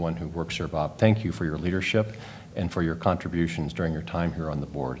 and everyone who works here, Bob, thank you for your leadership and for your contributions during your time here on the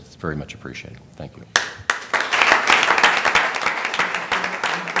board. It's very much appreciated. Thank you.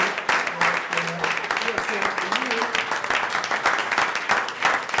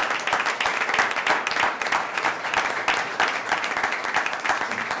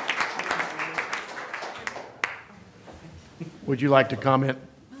 Would you like to comment,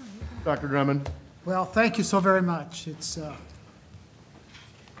 Dr. Drummond? Well, thank you so very much. It's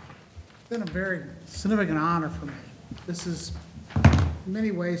been a very significant honor for me. This is, in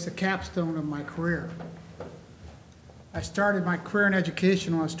many ways, the capstone of my career. I started my career in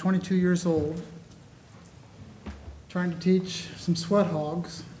education when I was 22 years old, trying to teach some sweat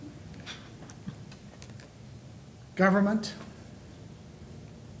hogs, government,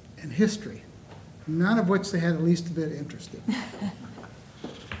 and history, none of which they had the least bit interested.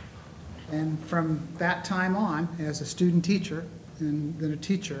 And from that time on, as a student teacher and then a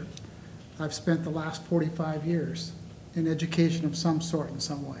teacher, I've spent the last 45 years in education of some sort in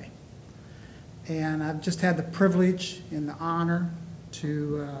some way. And I've just had the privilege and the honor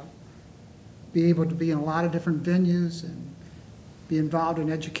to be able to be in a lot of different venues and be involved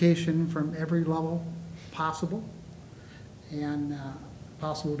in education from every level possible, and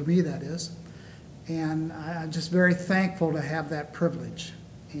possible to me, that is. And I'm just very thankful to have that privilege.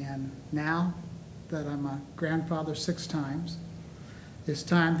 And now that I'm a grandfather 6 times, it's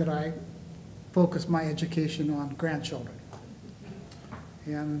time that I focus my education on grandchildren.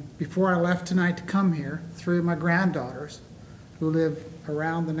 And before I left tonight to come here, 3 of my granddaughters, who live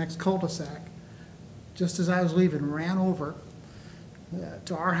around the next cul-de-sac, just as I was leaving, ran over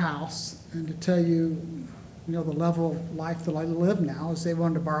to our house, and to tell you, you know, the level of life that I live now is they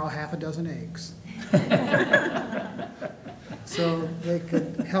wanted to borrow half a dozen eggs. So they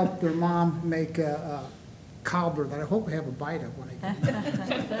could help their mom make a cobbler that I hope I have a bite of when I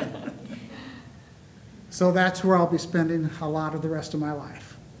get So that's where I'll be spending a lot of the rest of my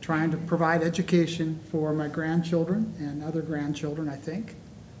life, trying to provide education for my grandchildren and other grandchildren, I think,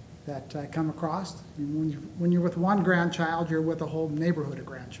 that I come across. And when you're with one grandchild, you're with a whole neighborhood of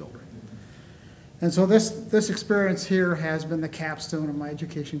grandchildren. And so this experience here has been the capstone of my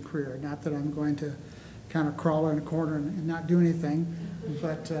education career. Not that I'm going to kind of crawl in a corner and not do anything,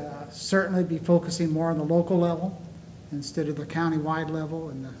 but certainly be focusing more on the local level instead of the county-wide level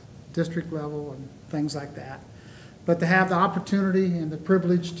and the district level and things like that. But to have the opportunity and the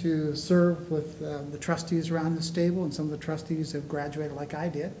privilege to serve with the trustees around this table, and some of the trustees have graduated like I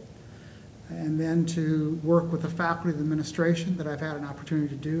did, and then to work with the faculty and administration that I've had an opportunity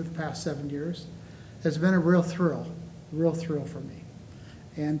to do the past 7 years, has been a real thrill for me.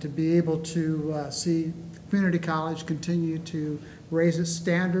 And to be able to see community college continue to raise its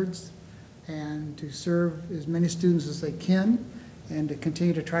standards and to serve as many students as they can, and to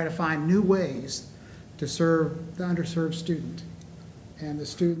continue to try to find new ways to serve the underserved student and the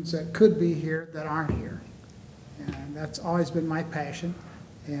students that could be here that aren't here. And that's always been my passion.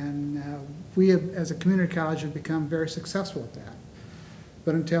 And we have, as a community college, have become very successful at that.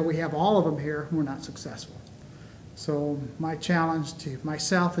 But until we have all of them here, we're not successful. So my challenge to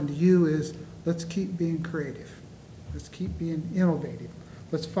myself and to you is, let's keep being creative. Let's keep being innovative.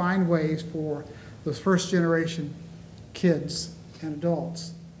 Let's find ways for those first generation kids and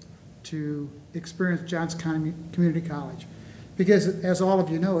adults to experience Johnson County Community College. Because as all of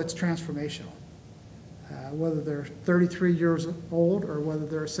you know, it's transformational. Whether they're 33 years old or whether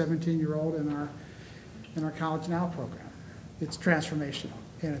they're a 17-year-old in our College Now program. It's transformational.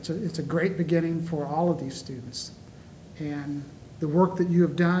 And it's a great beginning for all of these students. And the work that you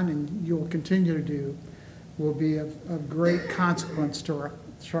have done and you will continue to do will be of great consequence to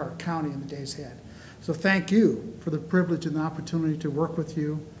our county in the days ahead. So thank you for the privilege and the opportunity to work with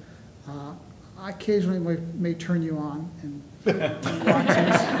you. I occasionally may turn you on and watch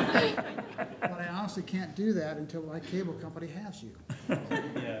this, but I honestly can't do that until my cable company has you.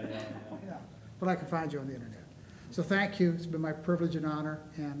 Yeah. But I can find you on the internet. So thank you. It's been my privilege and honor,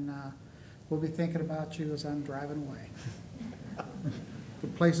 and we'll be thinking about you as I'm driving away. The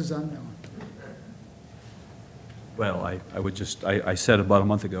place is unknown. Well, I said about a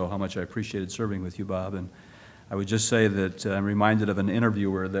month ago how much I appreciated serving with you, Bob, and I would just say that I'm reminded of an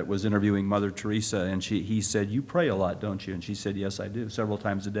interviewer that was interviewing Mother Teresa, and he said, "You pray a lot, don't you?" And she said, "Yes, I do, several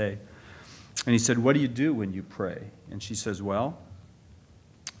times a day." And he said, "What do you do when you pray?" And she says, "Well,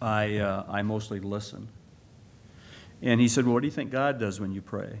 I mostly listen." And he said, "Well, what do you think God does when you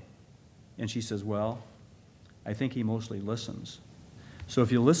pray?" And she says, "Well, I think he mostly listens." So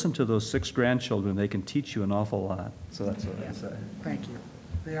if you listen to those 6 grandchildren, they can teach you an awful lot. So that's what I say. Thank you.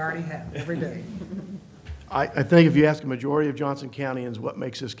 They already have, every day. I think if you ask a majority of Johnson Countyans what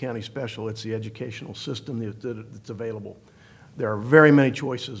makes this county special, it's the educational system that's available. There are very many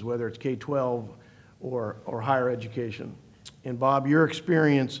choices, whether it's K-12 or higher education. And Bob, your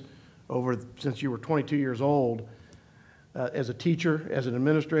experience since you were 22 years old, as a teacher, as an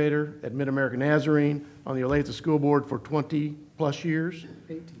administrator at Mid-American Nazarene, on the Olathe School Board for 20-plus years,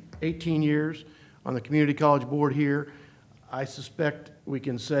 18 years, on the Community College Board here, I suspect we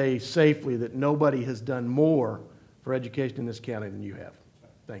can say safely that nobody has done more for education in this county than you have.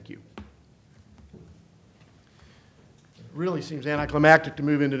 Thank you. It really seems anticlimactic to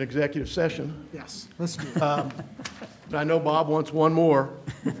move into an executive session. Yes, let's do it. But I know Bob wants one more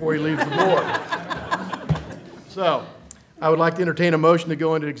before he leaves the board. So I would like to entertain a motion to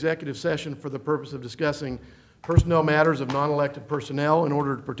go into executive session for the purpose of discussing personnel matters of non-elected personnel in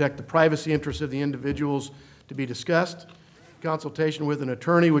order to protect the privacy interests of the individuals to be discussed, consultation with an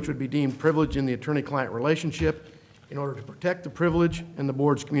attorney which would be deemed privileged in the attorney-client relationship in order to protect the privilege and the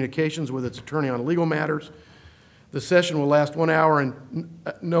board's communications with its attorney on legal matters. The session will last 1 hour and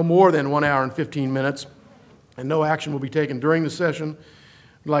no more than 1 hour and 15 minutes, and no action will be taken during the session.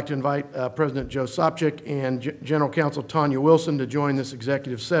 I'd like to invite President Joe Sopcich and General Counsel Tanya Wilson to join this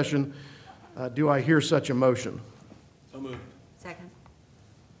executive session. Do I hear such a motion? So moved. Second.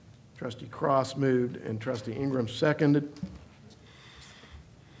 Trustee Cross moved and Trustee Ingram seconded.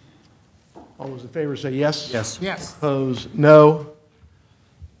 All those in favor say yes. Yes. Yes. Opposed, no.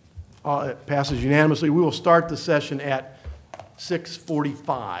 It passes unanimously. We will start the session at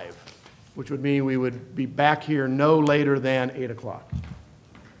 6:45, which would mean we would be back here no later than 8 o'clock.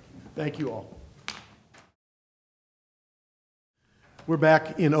 Thank you all. We're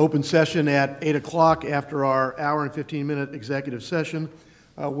back in open session at 8 o'clock after our hour and 15-minute executive session.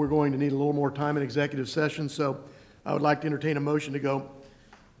 We're going to need a little more time in executive session, so I would like to entertain a motion to go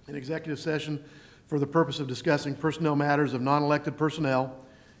in executive session for the purpose of discussing personnel matters of non-elected personnel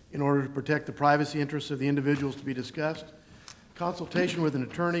in order to protect the privacy interests of the individuals to be discussed, consultation with an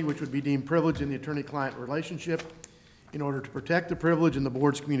attorney which would be deemed privileged in the attorney-client relationship in order to protect the privilege and the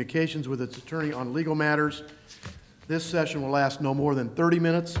board's communications with its attorney on legal matters. This session will last no more than 30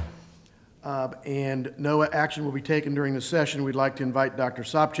 minutes, and no action will be taken during the session. We'd like to invite Dr.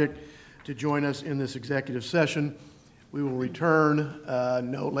 Sopcich to join us in this executive session. We will return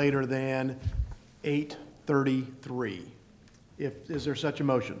no later than 8:33. Is there such a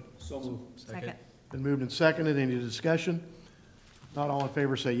motion? So moved. Second. Been moved and seconded. Any discussion? Not all in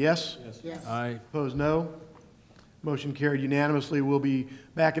favor say yes. Yes. Aye. Opposed, no. Motion carried unanimously. We'll be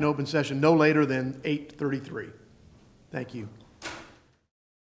back in open session no later than 8:33. Thank you.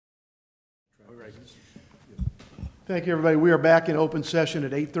 Thank you, everybody. We are back in open session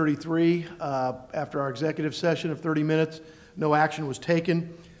at 8:33. After our executive session of 30 minutes, no action was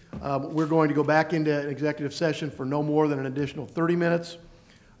taken. We're going to go back into an executive session for no more than an additional 30 minutes.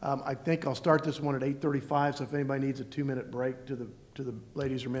 I think I'll start this one at 8:35, so if anybody needs a 2-minute break to the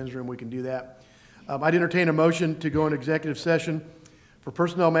ladies' or men's room, we can do that. I'd entertain a motion to go into executive session for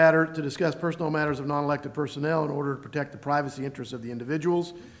personnel matter, to discuss personnel matters of non-elected personnel in order to protect the privacy interests of the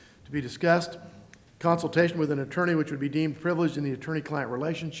individuals to be discussed, consultation with an attorney which would be deemed privileged in the attorney-client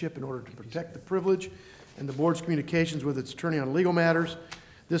relationship in order to protect the privilege, and the board's communications with its attorney on legal matters.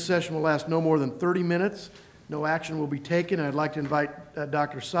 This session will last no more than 30 minutes. No action will be taken. I'd like to invite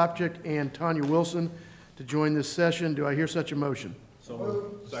Dr. Sopcich and Tanya Wilson to join this session. Do I hear such a motion? So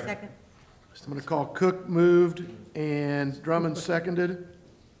moved. Second. I'm going to call Cook moved and Drummond seconded.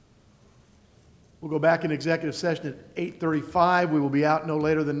 We'll go back in executive session at 8:35. We will be out no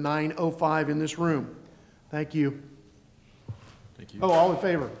later than 9:05 in this room. Thank you. Thank you. Oh, all in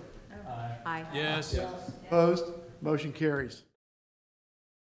favor? Aye. Yes. Opposed? Motion carries.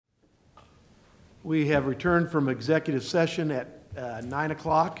 We have returned from executive session at 9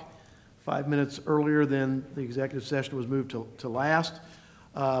 o'clock, 5 minutes earlier than the executive session was moved to last.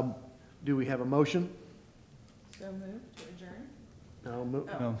 Do we have a motion? So moved to adjourn?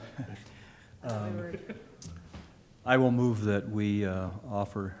 No. No. I will move that we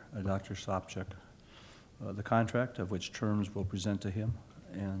offer Dr. Sopcich the contract, of which terms we'll present to him.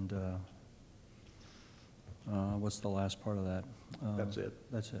 And what's the last part of that? That's it.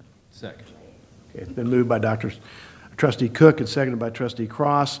 That's it. Second. Okay, it's been moved by Trustee Cook and seconded by Trustee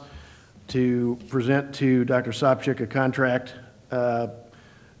Cross to present to Dr. Sopcich a contract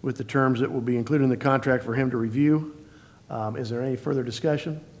with the terms that will be included in the contract for him to review. Is there any further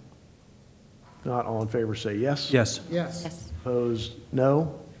discussion? If not, all in favor say yes. Yes. Yes. Yes. Opposed,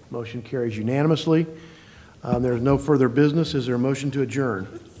 no. Motion carries unanimously. There's no further business. Is there a motion to adjourn?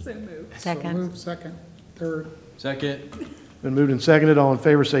 So moved. Second. Move second, third. Second. Been moved and seconded. All in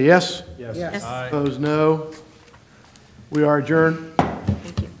favor say yes. Yes. Aye. Opposed, no. We are adjourned.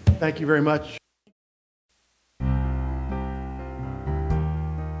 Thank you. Thank you very much.